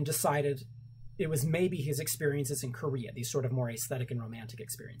about it and decided it was maybe his experiences in Korea, these sort of more aesthetic and romantic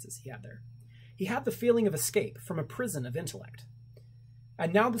experiences he had there. He had the feeling of escape from a prison of intellect.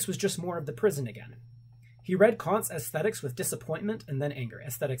 And now this was just more of the prison again. He read Kant's aesthetics with disappointment and then anger.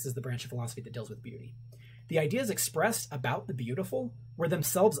 Aesthetics is the branch of philosophy that deals with beauty. The ideas expressed about the beautiful were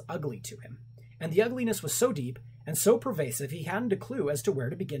themselves ugly to him, and the ugliness was so deep and so pervasive he hadn't a clue as to where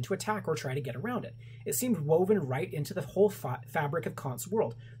to begin to attack or try to get around it. It seemed woven right into the whole fabric of Kant's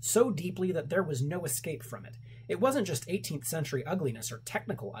world, so deeply that there was no escape from it. It wasn't just 18th century ugliness or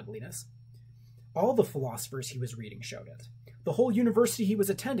technical ugliness. All the philosophers he was reading showed it. The whole university he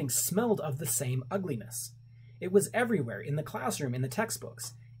was attending smelled of the same ugliness. It was everywhere, in the classroom, in the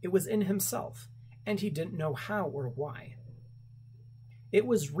textbooks. It was in himself, and he didn't know how or why. It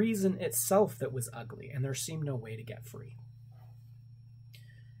was reason itself that was ugly, and there seemed no way to get free.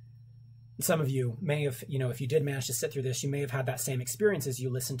 Some of you may have, if you did manage to sit through this, you may have had that same experience as you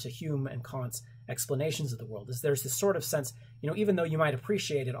listened to Hume and Kant's explanations of the world. Is there's this sort of sense, even though you might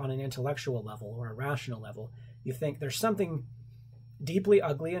appreciate it on an intellectual level or a rational level, you think there's something deeply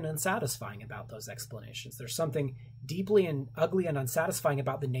ugly and unsatisfying about those explanations. There's something deeply and ugly and unsatisfying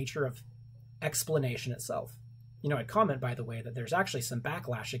about the nature of explanation itself. I'd comment, by the way, that there's actually some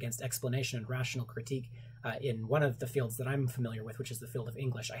backlash against explanation and rational critique in one of the fields that I'm familiar with, which is the field of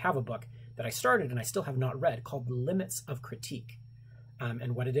English. I have a book that I started and I still have not read called The Limits of Critique.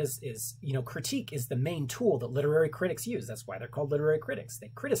 And what it is, critique is the main tool that literary critics use. That's why they're called literary critics.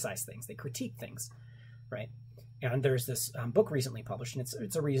 They criticize things, they critique things, right? And there's this book recently published, and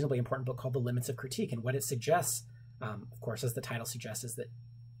it's a reasonably important book called The Limits of Critique. And what it suggests, of course, as the title suggests, is that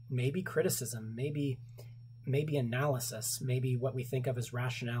maybe criticism, maybe analysis, maybe what we think of as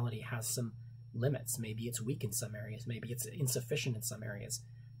rationality has some limits. Maybe it's weak in some areas. Maybe it's insufficient in some areas.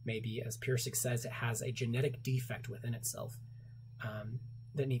 Maybe, as Pirsig says, it has a genetic defect within itself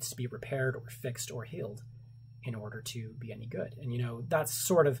that needs to be repaired or fixed or healed in order to be any good. And, that's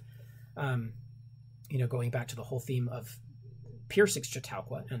sort of, going back to the whole theme of Pirsig's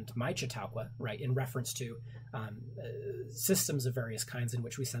Chautauqua and my Chautauqua, right, in reference to systems of various kinds in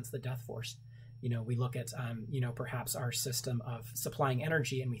which we sense the death force. We look at, perhaps our system of supplying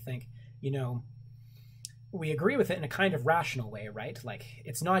energy and we think, we agree with it in a kind of rational way, right? Like,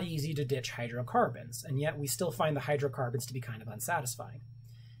 it's not easy to ditch hydrocarbons, and yet we still find the hydrocarbons to be kind of unsatisfying.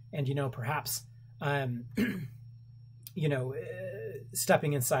 And, perhaps,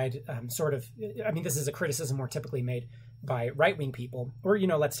 stepping inside this is a criticism more typically made by right-wing people, or,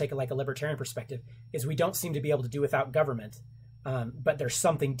 let's take a libertarian perspective, is we don't seem to be able to do without government. but there's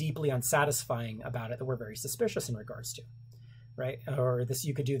something deeply unsatisfying about it that we're very suspicious in regards to, right? Or this,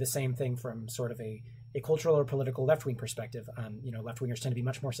 you could do the same thing from sort of a cultural or political left-wing perspective. Left-wingers tend to be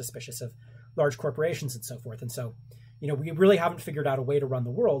much more suspicious of large corporations and so forth. And so, we really haven't figured out a way to run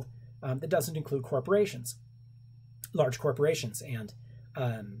the world that doesn't include corporations, large corporations. And,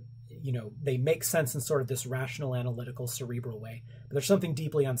 they make sense in sort of this rational, analytical, cerebral way, but there's something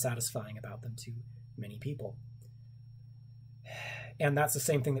deeply unsatisfying about them to many people. And that's the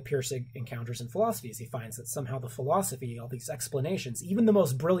same thing that Pirsig encounters in philosophy, is he finds that somehow the philosophy, all these explanations, even the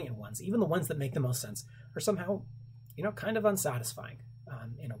most brilliant ones, even the ones that make the most sense, are somehow, kind of unsatisfying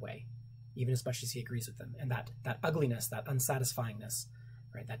in a way, even as much as he agrees with them. And that ugliness, that unsatisfyingness,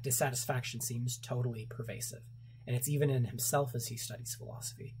 right, that dissatisfaction seems totally pervasive. And it's even in himself as he studies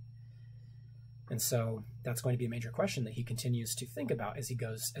philosophy. And so that's going to be a major question that he continues to think about as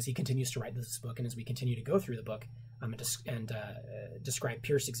he continues to write this book, and as we continue to go through the book and describe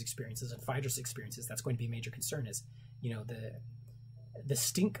Pirsig's experiences and Phaedrus' experiences. That's going to be a major concern, is, the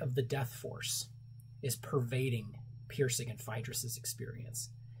stink of the death force is pervading Pirsig and Phaedrus' experience.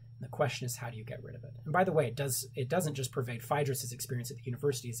 And the question is, how do you get rid of it? And by the way, it doesn't just pervade Phaedrus' experience at the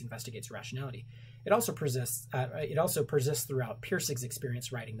university as he investigates rationality. It also persists throughout Pirsig's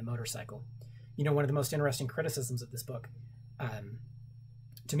experience riding the motorcycle. One of the most interesting criticisms of this book,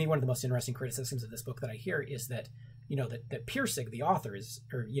 to me, one of the most interesting criticisms of this book that I hear is that, that Pirsig, the author,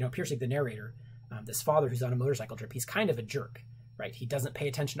 Pirsig, the narrator, this father who's on a motorcycle trip, he's kind of a jerk, right? He doesn't pay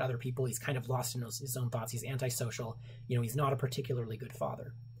attention to other people. He's kind of lost in his own thoughts. He's antisocial. He's not a particularly good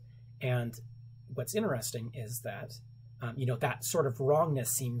father. And what's interesting is that, that sort of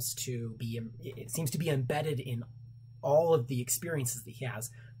wrongness seems to be embedded in all of the experiences that he has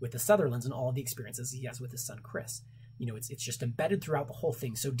with the Sutherlands and all of the experiences he has with his son Chris. It's just embedded throughout the whole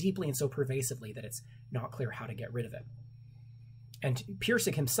thing so deeply and so pervasively that it's not clear how to get rid of it. And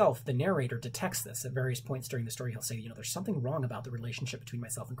Pirsig himself, the narrator, detects this at various points during the story. He'll say, there's something wrong about the relationship between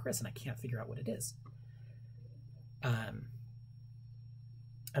myself and Chris, and I can't figure out what it is. And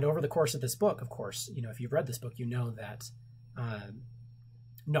over the course of this book, of course, if you've read this book, you know that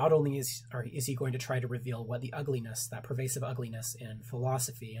not only is he going to try to reveal what the ugliness, that pervasive ugliness in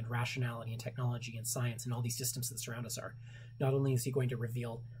philosophy and rationality and technology and science and all these systems that surround us are, not only is he going to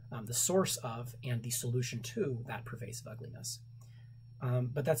reveal the source of and the solution to that pervasive ugliness,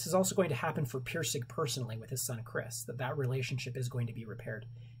 but that's also going to happen for Pirsig personally with his son Chris, that relationship is going to be repaired,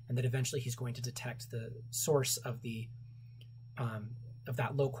 and that eventually he's going to detect the source of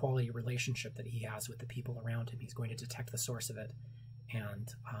that low quality relationship that he has with the people around him. He's going to detect the source of it.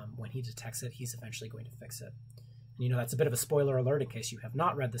 And when he detects it, he's eventually going to fix it. And, that's a bit of a spoiler alert in case you have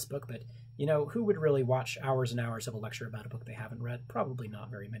not read this book, but, who would really watch hours and hours of a lecture about a book they haven't read? Probably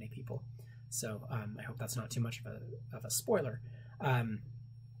not very many people. So I hope that's not too much of a spoiler.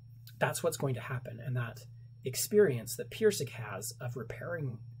 That's what's going to happen. And that experience that Pirsig has of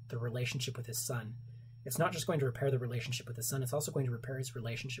repairing the relationship with his son, it's not just going to repair the relationship with his son, it's also going to repair his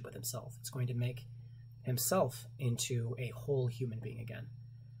relationship with himself. It's going to make himself into a whole human being again.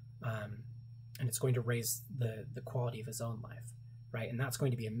 And it's going to raise the quality of his own life, right? And that's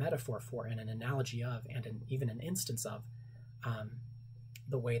going to be a metaphor for, and an analogy of, and even an instance of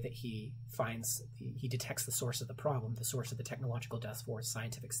the way that he detects the source of the problem, the source of the technological death force,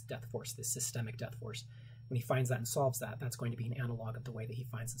 scientific death force, the systemic death force. When he finds that and solves that, that's going to be an analog of the way that he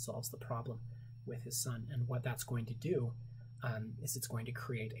finds and solves the problem with his son. And what that's going to do is it's going to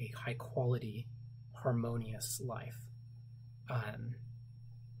create a high quality, harmonious life,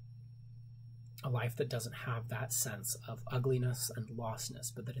 a life that doesn't have that sense of ugliness and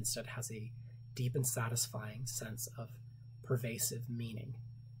lostness, but that instead has a deep and satisfying sense of pervasive meaning,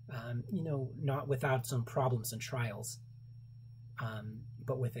 not without its own problems and trials,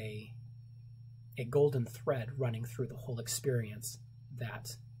 but with a golden thread running through the whole experience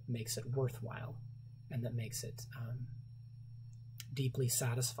that makes it worthwhile and that makes it deeply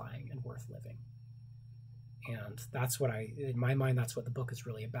satisfying and worth living. And that's what in my mind, that's what the book is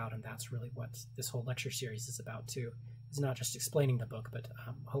really about. And that's really what this whole lecture series is about too. It's not just explaining the book, but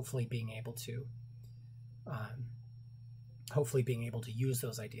hopefully being able to use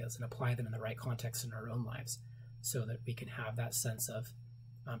those ideas and apply them in the right context in our own lives, so that we can have that sense of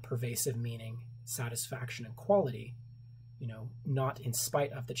pervasive meaning, satisfaction, and quality, not in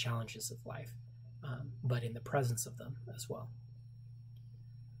spite of the challenges of life, but in the presence of them as well.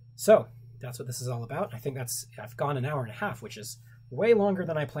 So that's what this is all about. I think I've gone an hour and a half, which is way longer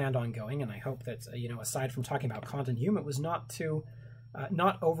than I planned on going. And I hope that, aside from talking about Kant and Hume, it was not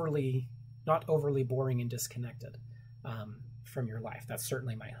overly boring and disconnected from your life. That's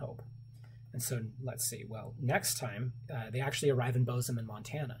certainly my hope. And so let's see. Well, next time they actually arrive in Bozeman,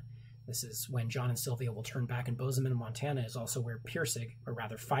 Montana. This is when John and Sylvia will turn back, and Bozeman, Montana is also where Pirsig, or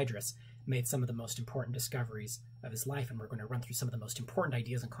rather Phaedrus, made some of the most important discoveries of his life, and we're going to run through some of the most important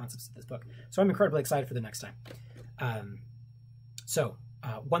ideas and concepts of this book. So I'm incredibly excited for the next time.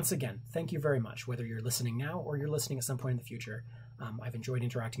 Once again, thank you very much, whether you're listening now or you're listening at some point in the future. I've enjoyed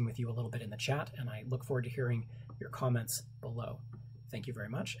interacting with you a little bit in the chat, and I look forward to hearing your comments below. Thank you very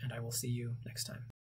much, and I will see you next time.